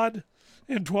bone rod,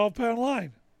 and 12-pound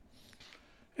line.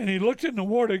 And he looked in the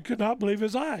water and could not believe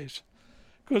his eyes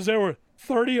because there were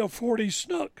 30 or 40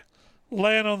 snook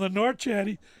laying on the North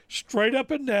Chatty, straight up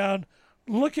and down,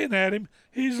 looking at him.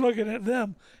 He's looking at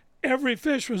them, every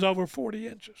fish was over 40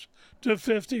 inches to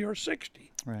 50 or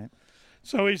 60. Right.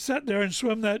 So he sat there and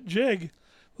swam that jig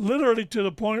literally to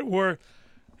the point where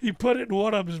he put it in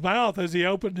one of his mouth as he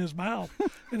opened his mouth,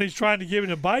 and he's trying to give him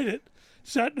to bite it,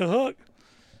 set the hook.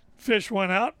 Fish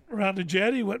went out around the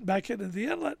jetty, went back into the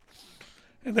inlet,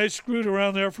 and they screwed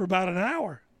around there for about an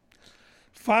hour.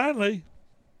 Finally,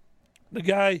 the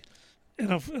guy in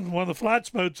one of the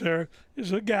flats boats there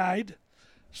is a guide,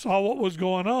 saw what was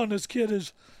going on. This kid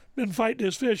has been fighting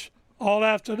this fish all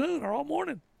afternoon or all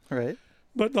morning. Right.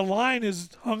 But the line is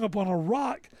hung up on a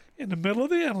rock in the middle of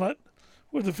the inlet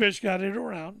where the fish got it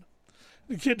around.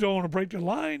 The kid don't want to break the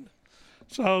line.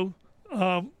 So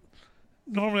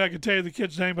normally I could tell you the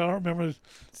kid's name, but I don't remember his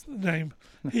name.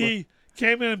 He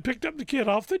came in and picked up the kid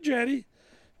off the jetty,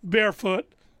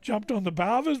 barefoot, jumped on the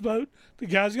bow of his boat. The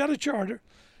guy's got a charter,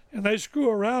 and they screw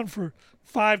around for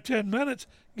 5-10 minutes,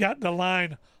 got the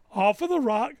line off of the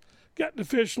rock, got the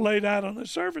fish laid out on the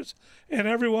surface, and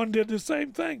everyone did the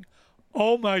same thing.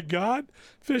 Oh my God,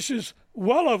 fish is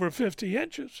well over 50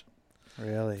 inches.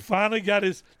 Really? Finally he had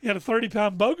a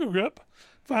 30-pound boga grip,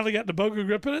 finally got the boga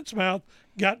grip in its mouth,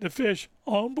 got the fish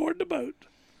on board the boat.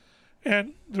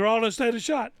 And they're all in a state of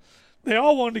shock. They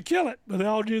all wanted to kill it, but they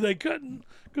all knew they couldn't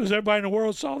because everybody in the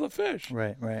world saw the fish.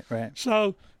 Right.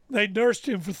 So they nursed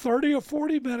him for 30 or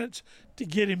 40 minutes to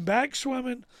get him back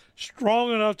swimming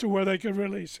strong enough to where they could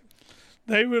release him.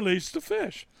 They released the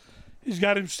fish. He's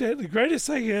got him standing. The greatest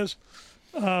thing is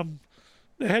the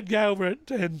head guy over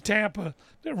in Tampa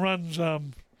that runs the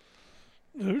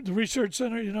research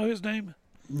center. You know his name?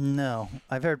 No.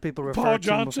 I've heard people refer Paul to him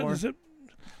Johnson. before. Is it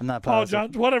I'm not Paul positive.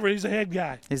 Johnson? Whatever. He's a head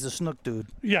guy. He's a snook dude.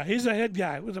 Yeah, he's a head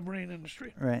guy with the marine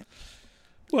industry. Right.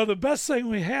 Well, the best thing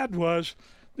we had was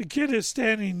the kid is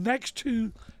standing next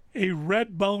to a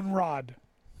red bone rod.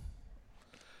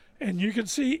 And you can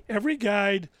see every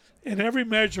guide and every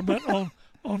measurement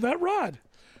on that rod.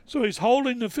 So he's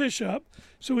holding the fish up.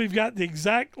 So we've got the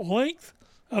exact length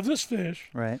of this fish,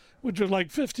 Right. which was like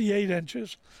 58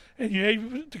 inches, and you're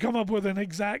able to come up with an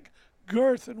exact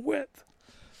girth and width.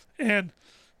 And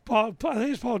I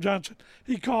think it's Paul Johnson,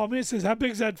 he called me and says, "How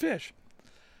big is that fish?"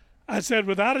 I said,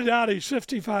 "Without a doubt, he's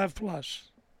 55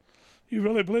 plus." You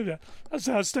really believe that? That's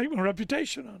how I stake my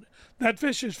reputation on it. That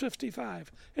fish is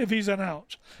 55 if he's an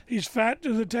ounce. He's fat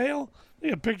to the tail.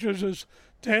 You have pictures of his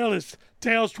tail. His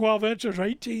tail's 12 inches or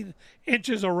 18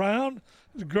 inches around.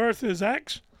 The girth is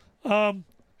X.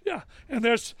 Yeah, and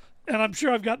I'm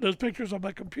sure I've got those pictures on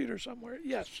my computer somewhere.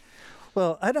 Yes.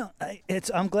 Well,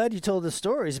 I'm glad you told the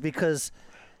stories because,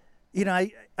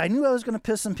 I knew I was going to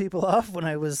piss some people off when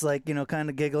I was like, kind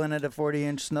of giggling at a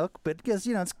 40-inch snook, but because,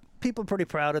 it's people are pretty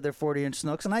proud of their 40-inch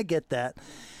snooks, and I get that.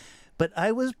 But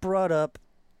I was brought up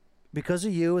because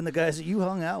of you and the guys that you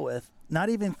hung out with, not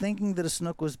even thinking that a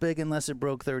snook was big unless it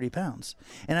broke 30 pounds.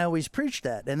 And I always preached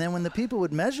that. And then when the people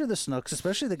would measure the snooks,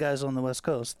 especially the guys on the West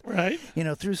Coast, Right.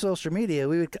 Through social media, I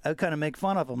would kind of make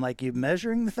fun of them, like, you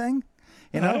measuring the thing?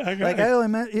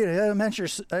 I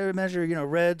measure,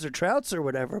 reds or trouts or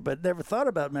whatever, but never thought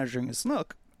about measuring a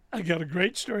snook. I got a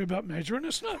great story about measuring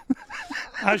a snook.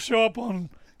 I show up on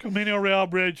Camino Real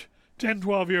Bridge 10,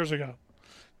 12 years ago.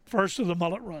 First of the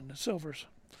mullet run, the silvers.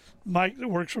 Mike, that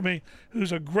works for me,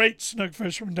 who's a great snook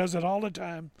fisherman, does it all the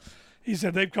time. He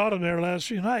said they've caught them there last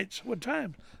few nights. What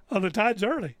time? Oh, the tide's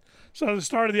early. So the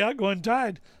start of the outgoing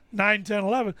tide, 9, 10,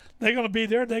 11, they're going to be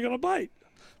there, they're going to bite.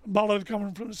 Mullet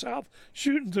coming from the south,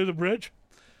 shooting through the bridge.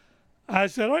 I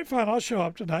said, all right, fine, I'll show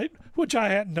up tonight, which I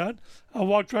hadn't done. I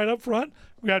walked right up front,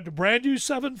 grabbed a brand new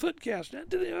 7-foot cast net.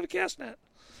 Didn't even have a cast net.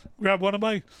 Grabbed one of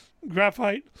my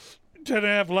graphite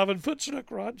 10.5, 11-foot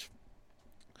snook rods.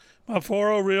 My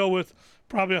 4.0 reel with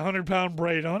probably a 100-pound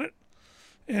braid on it,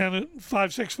 and a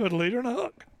 5-6 foot leader and a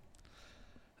hook.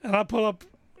 And I pull up,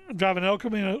 I'm driving El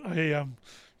Camino, a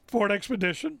Ford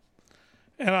Expedition,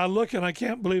 and I look and I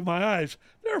can't believe my eyes.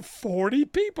 There are 40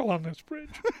 people on this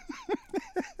bridge.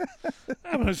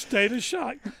 I'm in a state of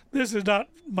shock. This is not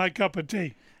my cup of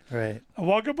tea. Right. I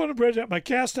walk up on the bridge, I have my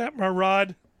cast net, my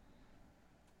rod,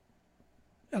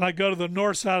 and I go to the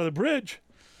north side of the bridge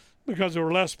because there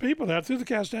were less people there. I threw the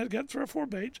cast net, got 3 or 4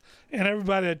 baits, and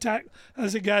everybody attacked. I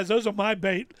said, guys, those are my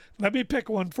bait. Let me pick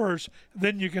one first,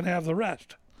 then you can have the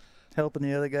rest. Helping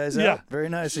the other guys Yeah. out. Very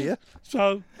nice of you.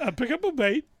 So I pick up a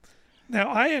bait. Now,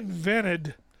 I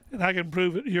invented, and I can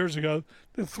prove it years ago,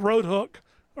 the throat hook,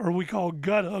 or we call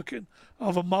gut hooking,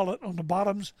 of a mullet on the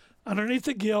bottoms, underneath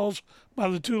the gills, by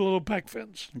the 2 little pec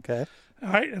fins. Okay. All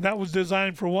right, and that was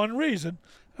designed for one reason.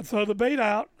 I throw the bait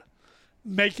out,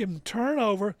 make him turn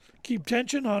over, keep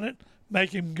tension on it,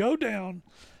 make him go down,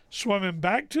 swim him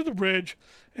back to the bridge.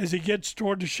 As he gets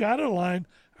toward the shadow line,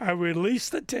 I release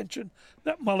the tension.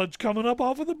 That mullet's coming up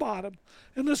off of the bottom,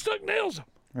 and the snook nails him.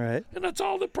 Right. And that's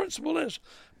all the principle is.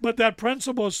 But that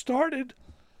principle started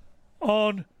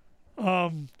on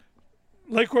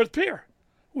Lake Worth Pier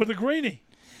with a greenie.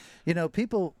 You know,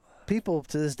 people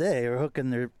to this day are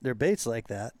hooking their baits like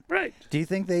that. Right. Do you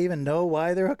think they even know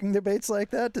why they're hooking their baits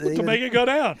like that? To make it go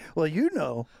down. Well, you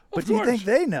know. But Of do you course. think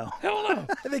they know? Hell no.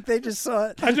 I think they just saw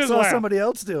it. I just saw laugh. somebody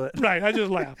else do it. Right, I just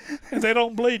laugh. And they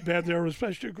don't bleed bad there,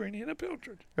 especially a greenie and a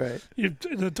pilchard. Right.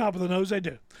 The top of the nose, they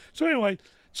do. So anyway,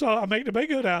 I make the bait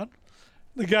go down.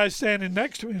 The guy standing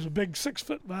next to me is a big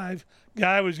 6'5"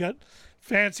 guy who's got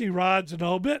fancy rods and the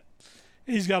whole bit.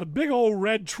 He's got a big old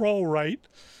red troll right.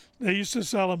 They used to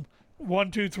sell them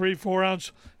 1, 2, 3, 4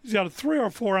 ounce. He's got a 3 or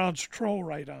 4 ounce troll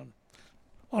right on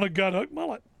a gut hook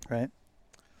mullet. Right.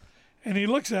 And he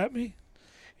looks at me.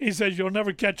 He says, "You'll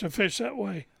never catch a fish that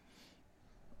way."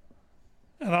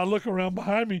 And I look around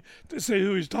behind me to see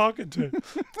who he's talking to.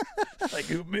 Like,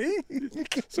 who, me?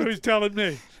 So he's telling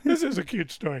me. This is a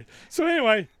cute story. So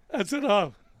anyway, I said,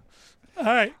 "Oh, all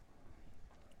right."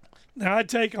 Now I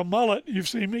take a mullet. You've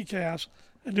seen me cast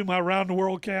and do my round the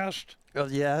world cast.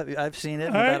 Well, yeah, I've seen it.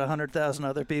 And All right. About 100,000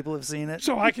 other people have seen it.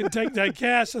 So I can take that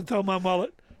cast and throw my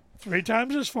mullet 3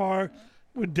 times as far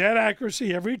with dead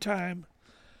accuracy every time.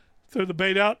 Throw the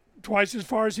bait out twice as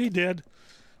far as he did.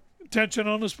 Tension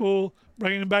on the spool,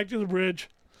 bringing him back to the bridge.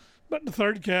 But the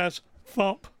third cast,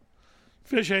 thump.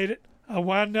 Fish ate it. I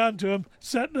wind down to him,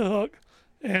 set the hook,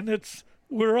 and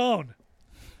we're on.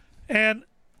 And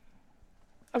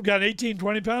I've got an 18,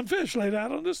 20-pound fish laid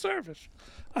out on the surface.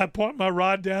 I point my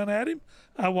rod down at him.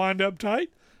 I wind up tight.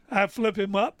 I flip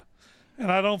him up.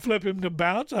 And I don't flip him to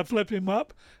bounce. I flip him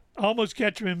up, almost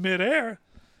catch him in midair,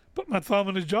 put my thumb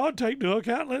in his jaw, take the hook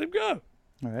out, and let him go.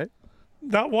 All right.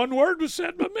 Not one word was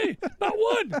said by me. Not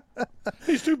one.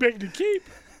 He's too big to keep.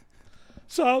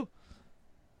 So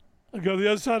I go to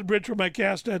the other side of the bridge where my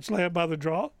cast net's laying by the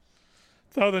draw.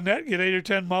 Throw the net, get 8 or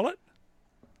 10 mullet.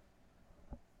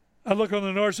 I look on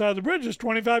the north side of the bridge. There's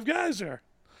 25 guys there.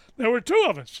 There were 2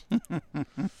 of us.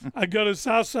 I go to the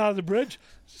south side of the bridge,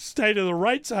 stay to the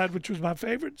right side, which was my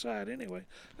favorite side anyway,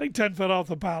 like 10 foot off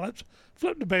the pilots.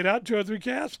 Flip the bait out, 2 or 3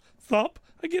 casts, thump,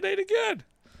 I get 8 again.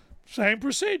 Same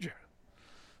procedure.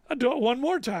 I do it one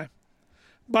more time.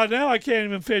 By now, I can't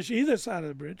even fish either side of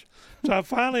the bridge. So I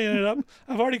finally ended up,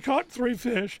 I've already caught 3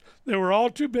 fish. They were all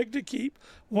too big to keep.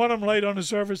 One of them laid on the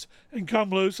surface and come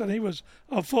loose, and he was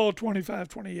a full 25,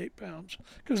 28 pounds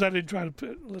because I didn't try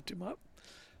to lift him up.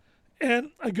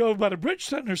 And I go by the bridge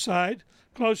center side,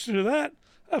 closer to that,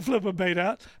 I flip a bait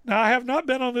out. Now, I have not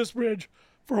been on this bridge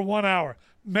for 1 hour.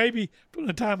 Maybe from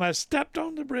the time I stepped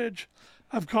on the bridge,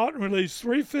 I've caught and released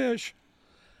 3 fish,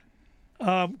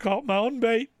 caught my own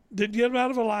bait, didn't get them out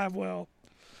of a live well.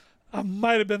 I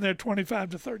might have been there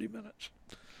 25 to 30 minutes.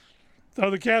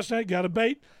 Throw the cast net, got a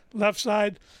bait, left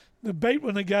side. The bait,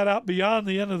 when they got out beyond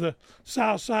the end of the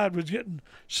south side, was getting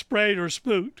sprayed or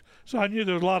spooked, so I knew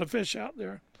there was a lot of fish out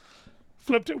there.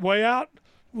 Flipped it way out,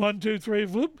 1, 2, 3,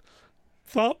 whoop,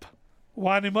 thump,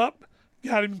 wind him up,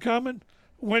 got him coming,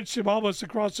 winched him almost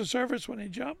across the surface when he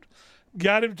jumped,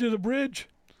 got him to the bridge,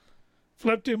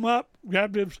 flipped him up,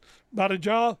 grabbed him by the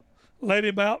jaw, laid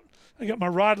him out. I got my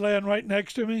rod laying right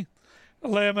next to me. I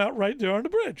lay him out right there on the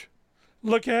bridge.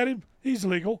 Look at him, he's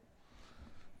legal.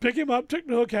 Pick him up, took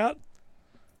the hook out,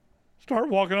 start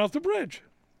walking off the bridge.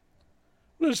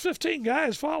 There's 15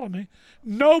 guys following me.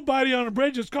 Nobody on the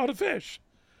bridge has caught a fish.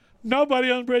 Nobody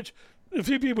on the bridge. A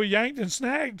few people yanked and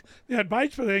snagged. They had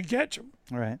bites, but they didn't catch them.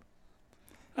 All right.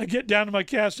 I get down to my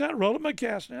cast net, roll up my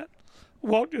cast net,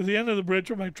 walk to the end of the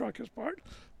bridge where my truck is parked,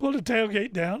 pull the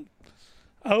tailgate down.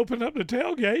 I open up the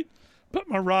tailgate, put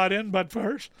my rod in butt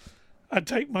first. I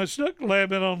take my snook, lay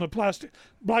him in on the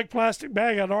black plastic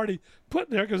bag I'd already put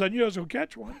there because I knew I was going to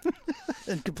catch one.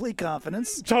 In complete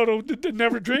confidence. Total,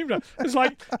 never dreamed of. It's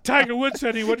like Tiger Woods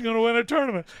said he wasn't going to win a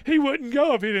tournament. He wouldn't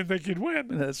go if he didn't think he'd win.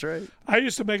 That's right. I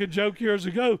used to make a joke years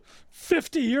ago,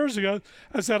 50 years ago.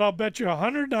 I said, I'll bet you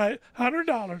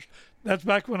 $100. That's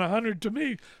back when 100 to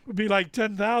me would be like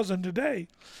 10,000 today.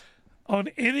 On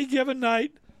any given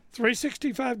night,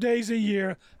 365 days a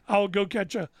year, I'll go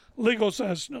catch a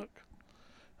legal-sized snook.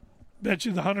 Bet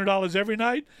you the $100 every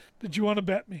night that you want to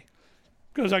bet me.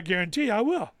 Because I guarantee I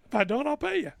will. If I don't, I'll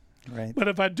pay you. Right. But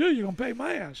if I do, you're going to pay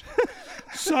my ass.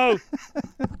 So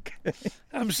Okay.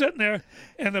 I'm sitting there,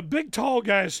 and the big tall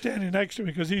guy is standing next to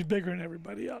me because he's bigger than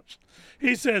everybody else.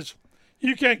 He says,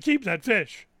 "You can't keep that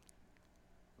fish."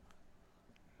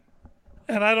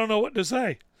 And I don't know what to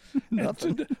say.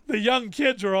 Nothing. The young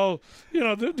kids are all,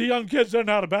 the young kids, they're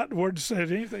not about the word to say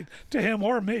anything to him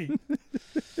or me.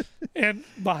 And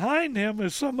behind him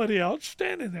is somebody else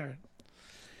standing there.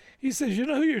 He says, "You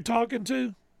know who you're talking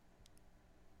to?"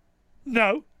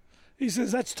 "No." He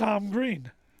says, "That's Tom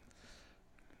Green."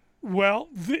 "Well,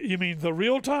 you mean the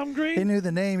real Tom Green?" He knew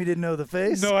the name. He didn't know the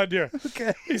face. "No idea."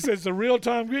 Okay. He says, "The real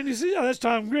Tom Green?" He says, "Yeah, that's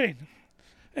Tom Green.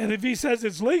 And if he says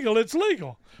it's legal, it's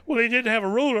legal." Well, he didn't have a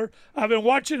ruler. I've been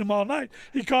watching him all night.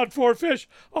 He caught 4 fish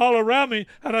all around me,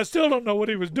 and I still don't know what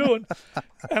he was doing.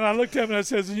 And I looked at him and I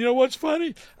says, "You know what's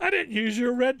funny? I didn't use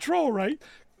your red troll, right?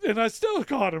 And I still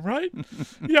caught him, right?"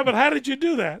 "Yeah, but how did you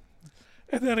do that?"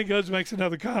 And then he goes and makes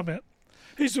another comment.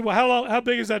 He said, "Well, how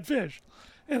big is that fish?"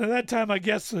 And at that time, I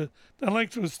guess the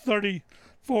length was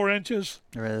 34 inches.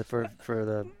 Right, for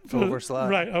the overslot.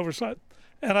 Right, overslot.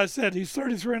 And I said, "He's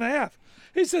 33 and a half."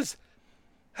 He says,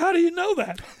 "How do you know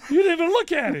that? You didn't even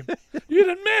look at him. You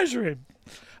didn't measure him."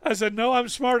 I said, "No, I'm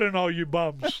smarter than all you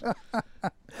bums."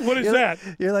 "What is that?"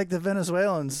 You're like the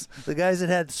Venezuelans, the guys that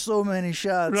had so many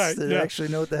shots Right, that yeah. actually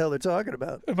know what the hell they're talking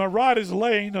about. And my rod is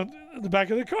laying on the back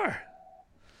of the car.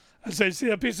 I say, "See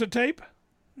that piece of tape?"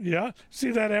 "Yeah."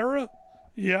 "See that arrow?"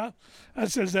 "Yeah." I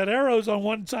says, "That arrow's on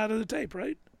one side of the tape,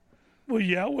 right?" "Well,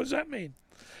 yeah. What does that mean?"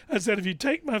 I said, "If you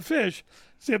take my fish,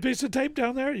 see a piece of tape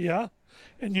down there?" "Yeah."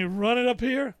 "And you run it up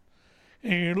here,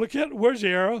 and you look at, where's the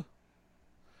arrow?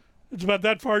 It's about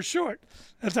that far short.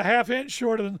 That's a ½ inch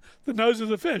shorter than the nose of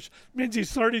the fish. It means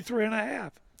he's 33 and a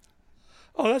half.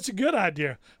 "Oh, that's a good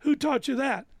idea. Who taught you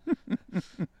that?"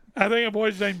 "I think a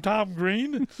boy's named Tom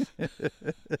Green."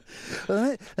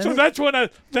 So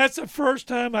that's the first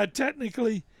time I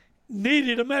technically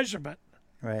needed a measurement.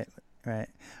 Right.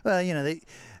 Well, I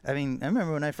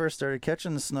remember when I first started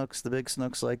catching the snooks, the big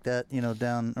snooks like that,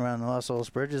 down around the Los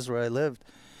Olas Bridges where I lived.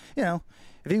 If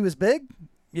he was big,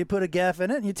 you put a gaff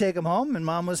in it and you take him home, and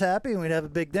Mom was happy, and we'd have a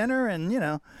big dinner, and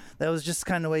that was just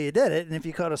kind of the way you did it. And if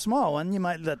you caught a small one, you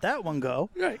might let that one go,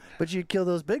 Right. but you'd kill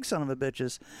those big son of a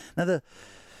bitches. Now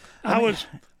I was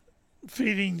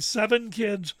feeding 7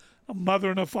 kids, a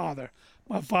mother and a father.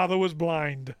 My father was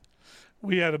blind.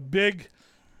 We had a big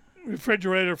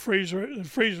refrigerator freezer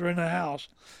in the house,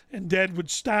 and Dad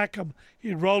would stack them.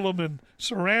 He'd roll them in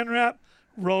saran wrap,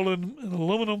 roll them in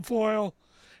aluminum foil,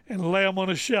 and lay them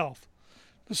on a shelf.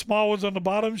 The small ones on the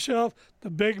bottom shelf, the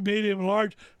big, medium,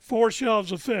 large, 4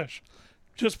 shelves of fish,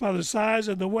 just by the size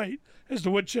and the weight as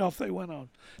to which shelf they went on.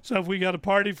 So if we got a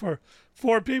party for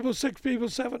 4 people, 6 people,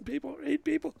 7 people, 8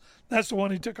 people, that's the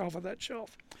one he took off of that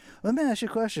shelf. Let me ask you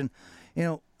a question.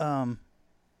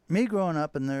 Me growing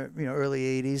up in the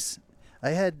early 80s,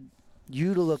 I had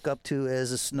you to look up to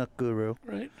as a snook guru.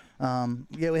 Right.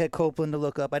 We had Copeland to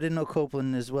look up. I didn't know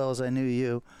Copeland as well as I knew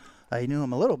you. I knew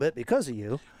him a little bit because of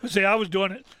you. But see, I was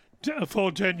doing it a full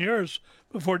 10 years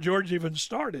before George even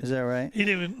started. Is that right? He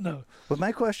didn't even know. But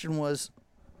my question was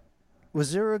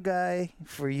there a guy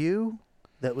for you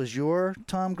that was your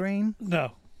Tom Green?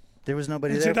 No. There was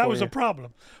nobody And there see, that for was you. a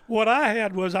problem. What I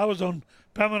had was I was on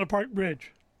Pembina Park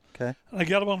Bridge. Okay. And I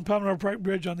got up on Pembina Park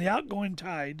Bridge on the outgoing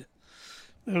tide.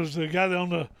 There was the guy that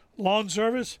owned the lawn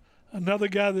service, another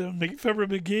guy that owned Fibber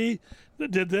McGee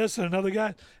that did this, and another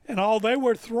guy. And all they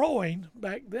were throwing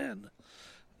back then,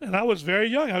 and I was very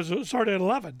young. I started at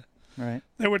 11. Right.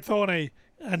 They were throwing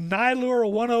a Nylure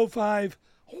 105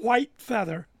 white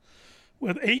feather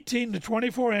with 18 to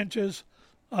 24 inches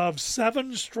of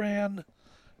 7-strand,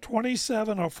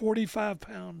 27 or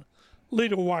 45-pound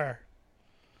leader wire.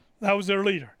 That was their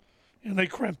leader, and they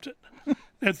crimped it.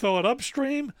 They'd throw it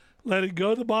upstream, let it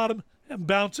go to the bottom, and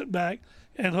bounce it back,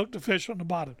 and hook the fish on the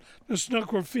bottom. The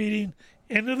snook were feeding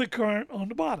into the current on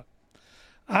the bottom.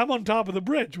 I'm on top of the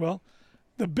bridge. Well,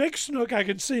 the big snook I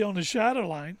could see on the shadow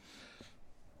line.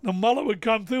 The mullet would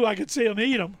come through. I could see them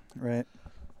eat them. Right.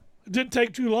 It didn't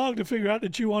take too long to figure out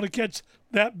that you want to catch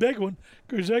that big one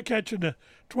because they're catching the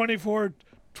 24,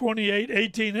 28,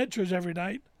 18 inches every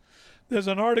night. There's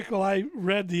an article I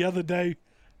read the other day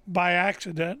by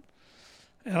accident,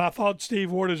 and I thought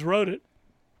Steve Waters wrote it.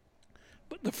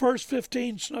 But the first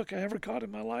 15 snook I ever caught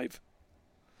in my life,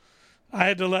 I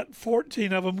had to let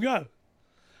 14 of them go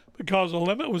because the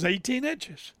limit was 18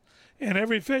 inches, and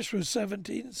every fish was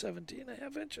 17 and a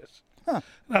half inches. Huh.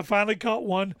 And I finally caught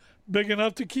one big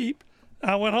enough to keep.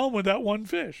 I went home with that one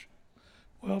fish.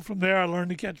 Well, from there I learned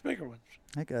to catch bigger ones.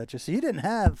 I got you. So you didn't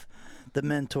have the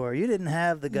mentor. You didn't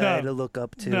have the guy to look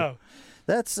up to. No.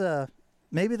 That's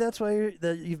maybe that's why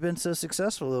you've been so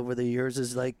successful over the years.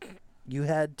 Is like you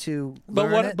had to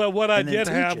learn it. But what I and then did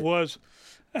teach have it. was,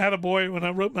 I had a boy when I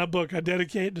wrote my book. I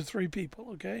dedicated to 3 people.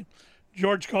 Okay,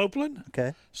 George Copeland,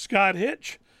 Okay. Scott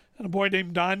Hitch, and a boy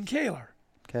named Don Kaler.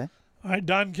 Okay. All right,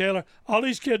 Don Kaler. All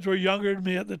these kids were younger than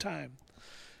me at the time.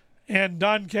 And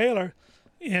Don Kaler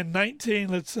in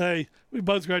let's say, we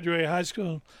both graduated high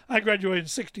school. I graduated in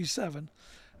 67.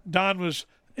 Don was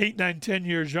 8, 9, 10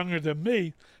 years younger than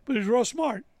me, but he was real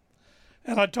smart.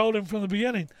 And I told him from the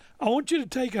beginning, I want you to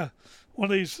take one of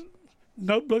these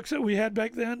notebooks that we had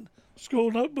back then,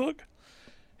 school notebook.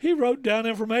 He wrote down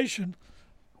information.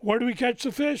 Where do we catch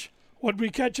the fish? What did we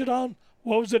catch it on?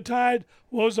 What was the tide?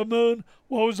 What was the moon?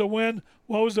 What was the wind?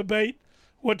 What was the bait?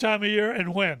 What time of year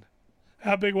and when?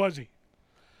 How big was he?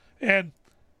 And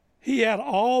he had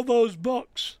all those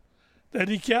books that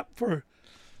he kept for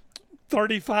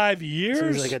 35 years. So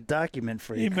he's like a document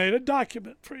freak. He made a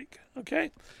document freak,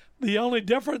 okay? The only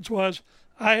difference was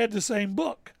I had the same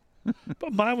book,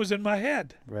 but mine was in my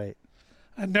head. Right.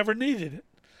 I never needed it.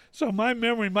 So my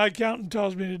memory, my accountant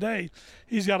tells me today,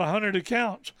 he's got 100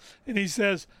 accounts, and he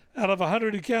says out of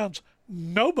 100 accounts,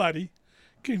 nobody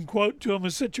can quote to him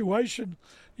a situation.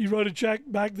 You wrote a check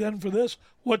back then for this.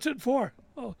 What's it for?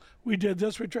 Oh, we did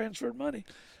this. We transferred money.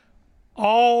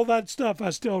 All that stuff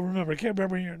I still remember. I can't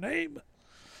remember your name.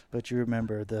 But you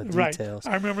remember the Right. details.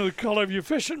 I remember the color of your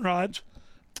fishing rods.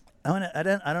 I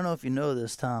don't know if you know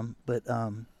this, Tom, but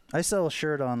I sell a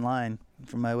shirt online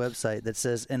from my website that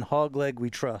says, "In Hog Leg We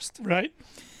Trust." Right.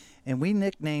 And we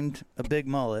nicknamed a big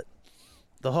mullet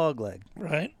the Hog Leg.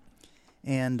 Right.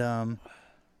 And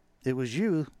it was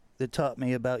you that taught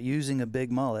me about using a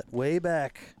big mullet way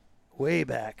back. Right.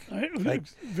 Like,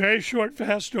 Very short,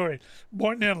 fast story.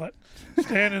 Boynton Inlet,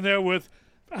 standing there with,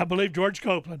 I believe, George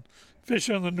Copeland,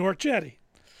 fishing on the North Jetty.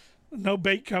 No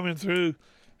bait coming through.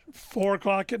 4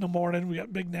 o'clock in the morning. We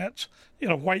got big nets.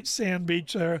 White sand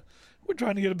beach there. We're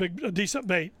trying to get a decent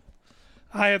bait.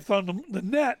 I had thrown the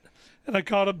net, and I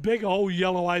caught a big old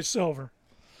yellow eye silver.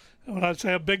 And when I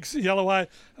say a big yellow eye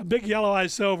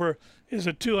silver is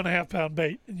a 2.5 pound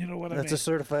bait, and you know what I mean. That's a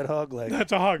certified hog leg.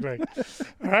 That's a hog leg.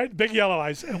 All right, big yellow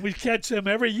eyes. And we catch them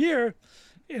every year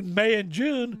in May and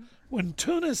June when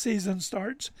tuna season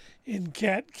starts in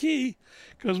Cat Key,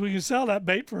 because we can sell that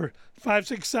bait for $5,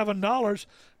 $6, $7.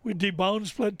 We debone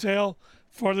split tail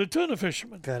for the tuna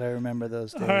fishermen. God, I remember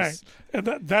those days. All right, and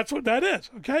that's what that is,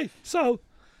 okay? So,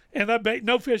 and that bait,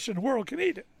 no fish in the world can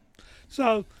eat it.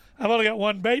 So I've only got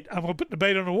one bait. I'm going to put the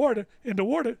bait into water.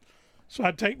 So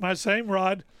I take my same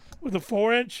rod with a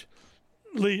 4-foot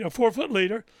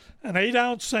leader, an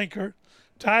 8-ounce sinker.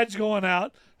 Tide's going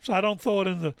out, so I don't throw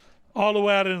it all the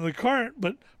way out into the current,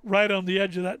 but right on the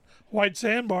edge of that white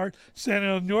sandbar,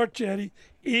 standing on the North Jetty,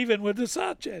 even with the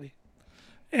South Jetty.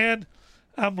 And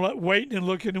I'm waiting and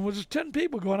looking, and there's 10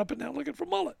 people going up and down looking for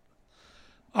mullet.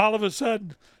 All of a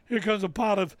sudden, here comes a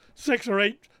pot of 6 or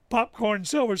 8 popcorn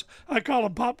silvers. I call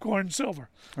them popcorn silver.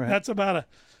 Right. That's about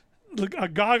a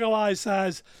goggle eye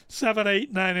size 7,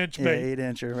 8, 9 inch bait. Yeah,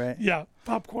 8-incher, right? Yeah,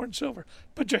 popcorn silver.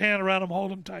 Put your hand around them,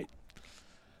 hold them tight.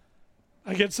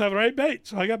 I get 7 or 8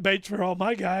 baits. So I got baits for all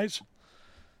my guys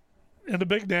in the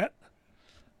big net.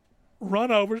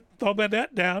 Run over, throw my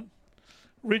net down,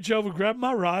 reach over, grab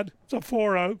my rod. It's a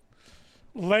 4-0.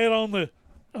 Lay it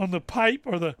on the pipe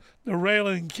or the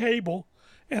railing cable,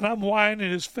 and I'm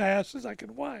winding as fast as I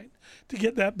can wind to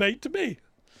get that bait to me.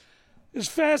 As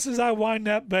fast as I wind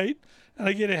that bait, and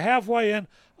I get it halfway in,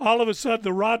 all of a sudden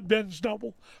the rod bends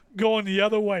double, going the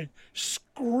other way,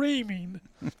 screaming,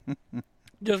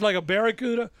 just like a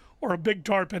barracuda or a big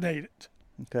tarpon ate it.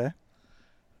 Okay.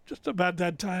 Just about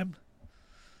that time,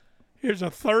 here's a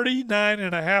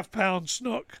 39.5 pound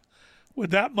snook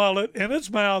with that mullet in its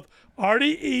mouth,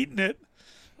 already eaten it,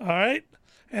 all right,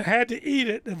 and had to eat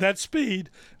it at that speed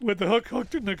with the hook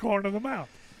hooked in the corner of the mouth.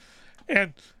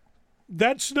 And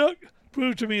that snook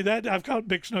proved to me that I've caught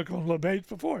big snook on little baits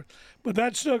before, but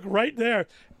that snook right there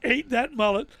ate that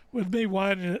mullet with me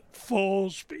winding it full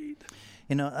speed.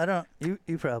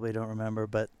 You probably don't remember,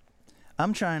 but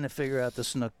I'm trying to figure out the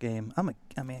snook game.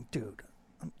 Dude,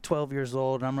 I'm 12 years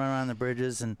old, and I'm running around the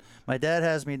bridges, and my dad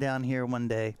has me down here one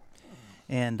day,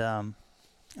 and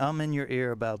I'm in your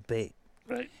ear about bait.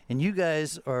 Right. And you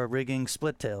guys are rigging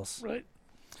split tails. Right.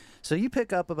 So you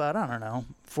pick up about,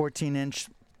 14-inch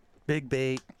big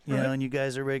bait, you know, and you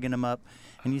guys are rigging them up,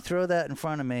 and you throw that in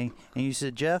front of me, and you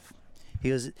said, Jeff, he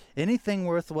goes, anything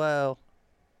worthwhile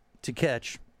to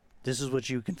catch, this is what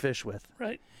you can fish with.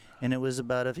 Right. And it was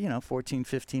about a 14,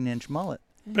 15-inch mullet.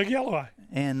 Big yellow eye.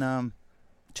 And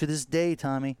to this day,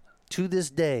 Tommy,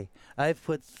 I've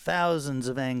put thousands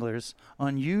of anglers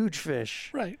on huge fish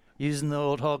Right. using the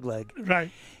old hog leg.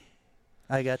 Right.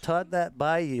 I got taught that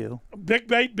by you. Big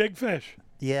bait, big fish.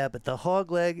 Yeah, but the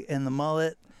hog leg and the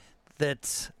mullet,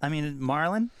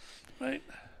 marlin, Right.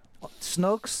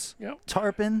 snooks, Yep.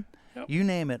 tarpon, Yep. you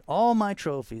name it. All my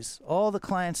trophies, all the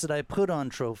clients that I put on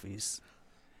trophies,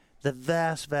 the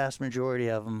vast, vast majority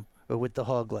of them or with the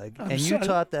hog leg. I'm And you so-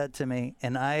 taught that to me,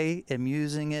 and I am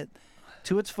using it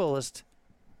to its fullest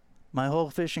my whole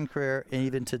fishing career and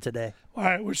even to today. All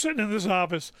right, we're sitting in this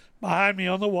office. Behind me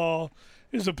on the wall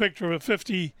is a picture of a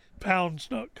 50-pound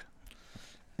snook.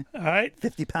 All right?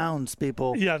 50 pounds,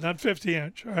 people. Yeah, not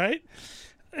 50-inch, all right?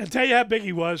 I'll tell you how big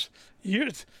he was.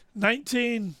 Years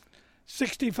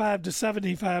 1965 to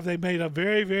 75, they made a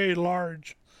very, very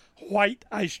large white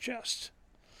ice chest.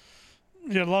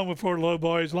 You know, long before low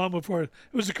boys, long before it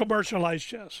was a commercial ice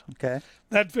chest. Okay.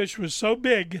 That fish was so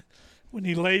big, when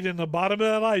he laid in the bottom of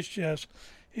that ice chest,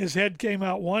 his head came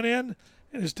out one end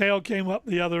and his tail came up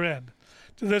the other end.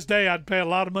 To this day, I'd pay a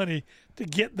lot of money to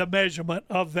get the measurement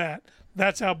of that.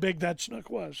 That's how big that snook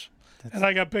was. And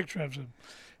I got pictures of him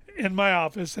in my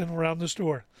office and around the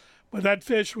store. But that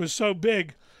fish was so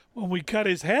big, when we cut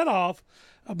his head off,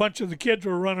 a bunch of the kids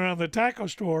were running around the tackle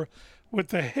store with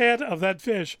the head of that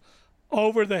fish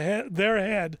over their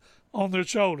head on their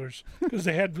shoulders, because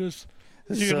the head was...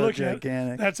 You So can look gigantic. at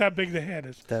it. That's how big the head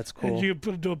is. That's cool. And you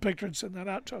can do a picture and send that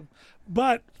out to them.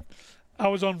 But I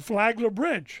was on Flagler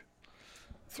Bridge.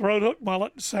 Throat hook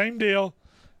mullet, same deal.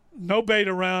 No bait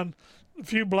around, a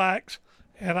few blacks,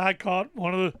 and I caught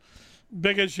one of the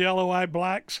biggest yellow-eye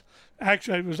blacks.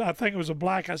 Actually, I think it was a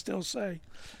black, I still say,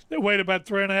 that weighed about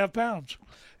 3.5 pounds.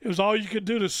 It was all you could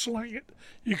do to sling it.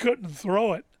 You couldn't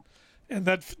throw it. And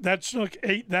that snook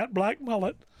ate that black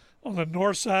mullet on the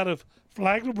north side of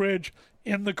Flagler Bridge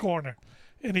in the corner.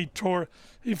 And he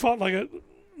fought like I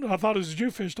thought it was a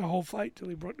Jewfish the whole fight till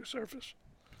he broke the surface.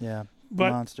 Yeah.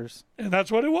 But- Monsters. And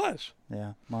that's what it was.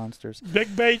 Yeah. Monsters.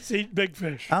 Big baits eat big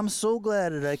fish. I'm so glad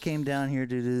that I came down here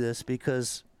to do this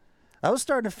because I was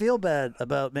starting to feel bad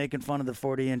about making fun of the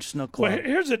 40-inch snook club. Well,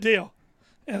 here's the deal,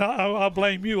 and I'll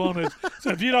blame you on it.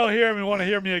 So if you don't hear me and want to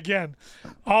hear me again,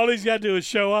 all he's got to do is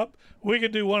show up. We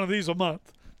can do one of these a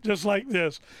month, just like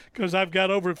this, because I've got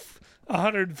over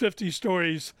 150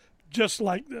 stories just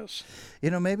like this. You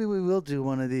know, maybe we will do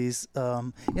one of these.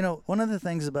 You know, one of the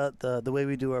things about the way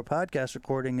we do our podcast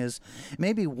recording is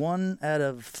maybe 1 out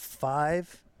of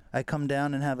 5 I come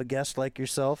down and have a guest like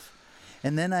yourself,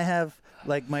 and then I have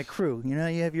like my crew. You know,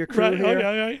 you have your crew Right? here.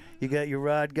 Okay. You got your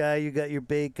rod guy, you got your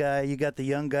bait guy, you got the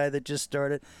young guy that just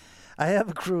started. I have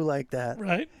a crew like that.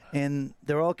 Right. And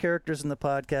they're all characters in the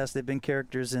podcast. They've been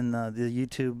characters in the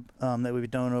YouTube that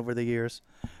we've done over the years.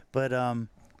 But,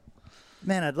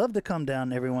 man, I'd love to come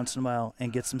down every once in a while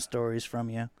and get some stories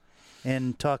from you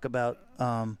and talk about,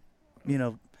 you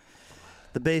know,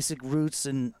 the basic roots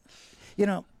and, you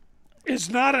know. It's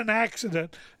not an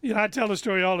accident. You know, I tell the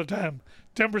story all the time.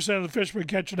 10% of the fishermen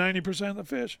catch 90% of the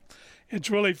fish. It's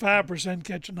really 5%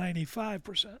 catch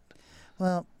 95%.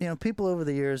 Well, you know, people over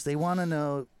the years, they want to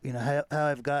know, you know, how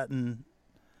I've gotten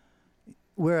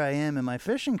where I am in my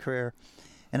fishing career.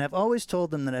 And I've always told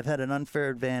them that I've had an unfair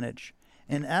advantage.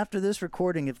 And after this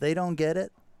recording, if they don't get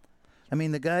it, I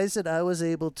mean, the guys that I was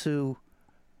able to,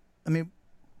 I mean,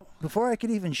 before I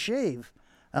could even shave,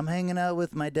 I'm hanging out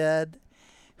with my dad,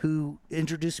 who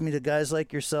introduced me to guys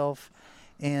like yourself.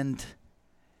 And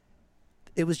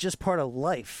it was just part of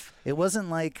life. It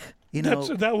wasn't like, you know.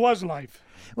 That was life.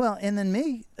 Well, and then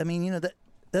me, I mean, you know,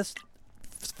 that's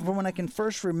from when I can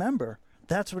first remember.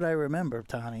 That's what I remember,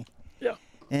 Tommy. Yeah.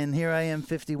 And here I am,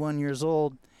 51 years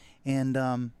old,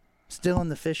 and still in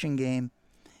the fishing game.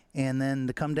 And then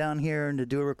to come down here and to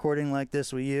do a recording like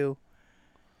this with you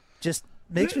just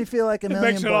makes me feel like $1 million.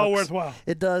 It makes it all worthwhile.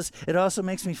 It does. It also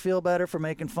makes me feel better for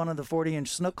making fun of the 40-inch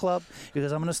snook club,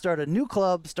 because I'm going to start a new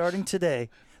club starting today,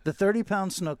 the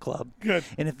 30-pound snook club. Good.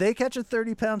 And if they catch a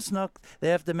 30-pound snook, they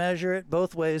have to measure it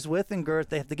both ways, width and girth.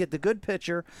 They have to get the good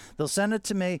picture. They'll send it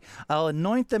to me. I'll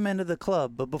anoint them into the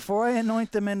club. But before I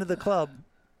anoint them into the club,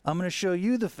 I'm going to show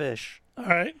you the fish. All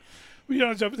right. Well, you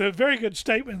know, it's a very good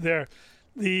statement there.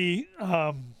 The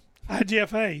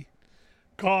IGFA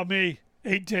called me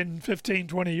 8, 10, 15,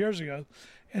 20 years ago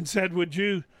and said, would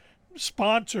you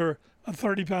sponsor a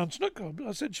 30-pound snook club?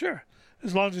 I said, sure.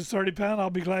 As long as it's 30 pound,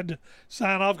 I'll be glad to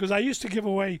sign off, because I used to give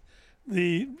away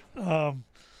the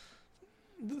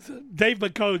Dave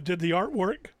McCode did the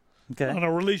artwork Okay. on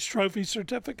a release trophy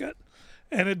certificate,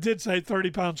 and it did say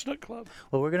 30-pound snook club.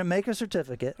 Well, we're going to make a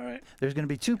certificate. All right. There's going to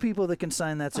be 2 people that can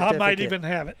sign that I certificate. might even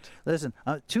have it. Listen,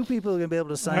 2 people are going to be able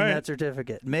to sign All right. that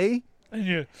certificate. Me And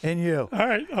you. and you. All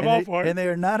right. I'm and all they, for it. And they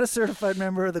are not a certified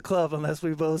member of the club unless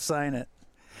we both sign it.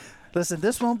 Listen,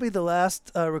 this won't be the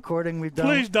last recording we've done.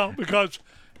 Please don't, because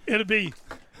it'll be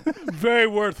very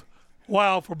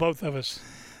worthwhile for both of us.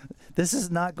 This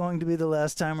is not going to be the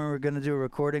last time we're going to do a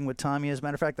recording with Tommy. As a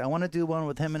matter of fact, I want to do one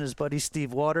with him and his buddy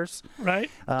Steve Waters.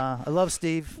 Right? I love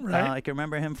Steve. Right. I can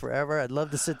remember him forever. I'd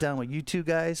love to sit down with you 2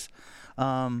 guys.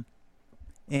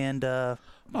 And All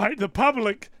right, the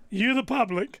public, the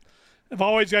public, have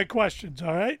always got questions,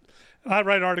 all right? And I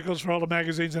write articles for all the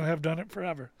magazines and have done it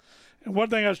forever. And one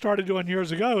thing I started doing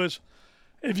years ago is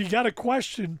if you got a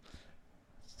question,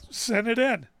 send it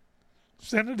in.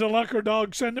 Send it to Lunker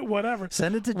Dog, send it whatever.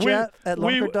 Send it to Jeff at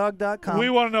lunkerdog.com. We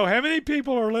want to know how many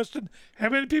people are listening, how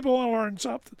many people want to learn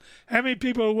something, how many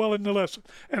people are willing to listen.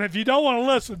 And if you don't want to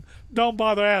listen, don't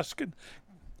bother asking.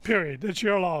 Period. It's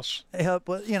your loss.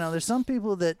 But, there's some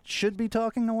people that should be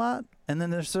talking a lot, and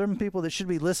then there's certain people that should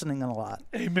be listening a lot.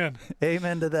 Amen.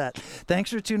 Amen to that.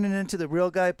 Thanks for tuning in to the Real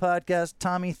Guy Podcast.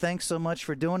 Tommy, thanks so much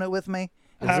for doing it with me.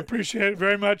 I appreciate it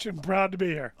very much and proud to be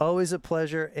here. Always a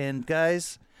pleasure. And,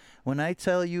 guys, when I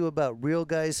tell you about real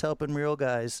guys helping real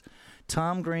guys,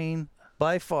 Tom Green,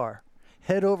 by far,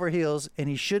 head over heels, and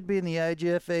he should be in the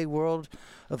IGFA World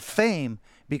of Fame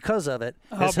because of it.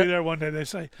 I'll be there one day, they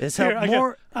say. It's helped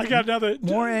more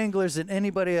more anglers than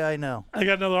anybody I know. I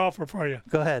got another offer for you.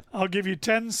 Go ahead. I'll give you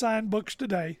 10 signed books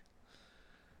today.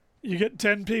 You get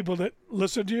 10 people that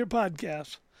listen to your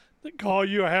podcast, that call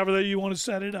you or however you want to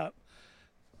set it up.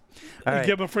 All right.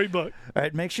 Give them a free book. All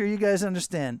right, make sure you guys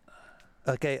understand.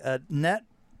 Okay, a net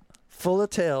full of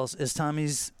tales is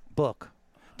Tommy's book.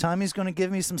 Tommy's going to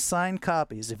give me some signed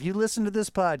copies. If you listen to this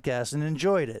podcast and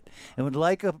enjoyed it and would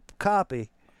like a copy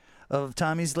of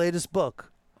Tommy's latest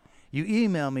book, you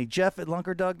email me,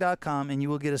 jeff@lunkerdog.com, and you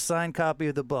will get a signed copy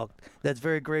of the book. That's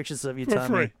very gracious of you, Tommy.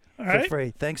 For free. All right? For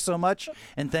free. Thanks so much,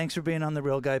 and thanks for being on the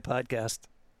Real Guy Podcast.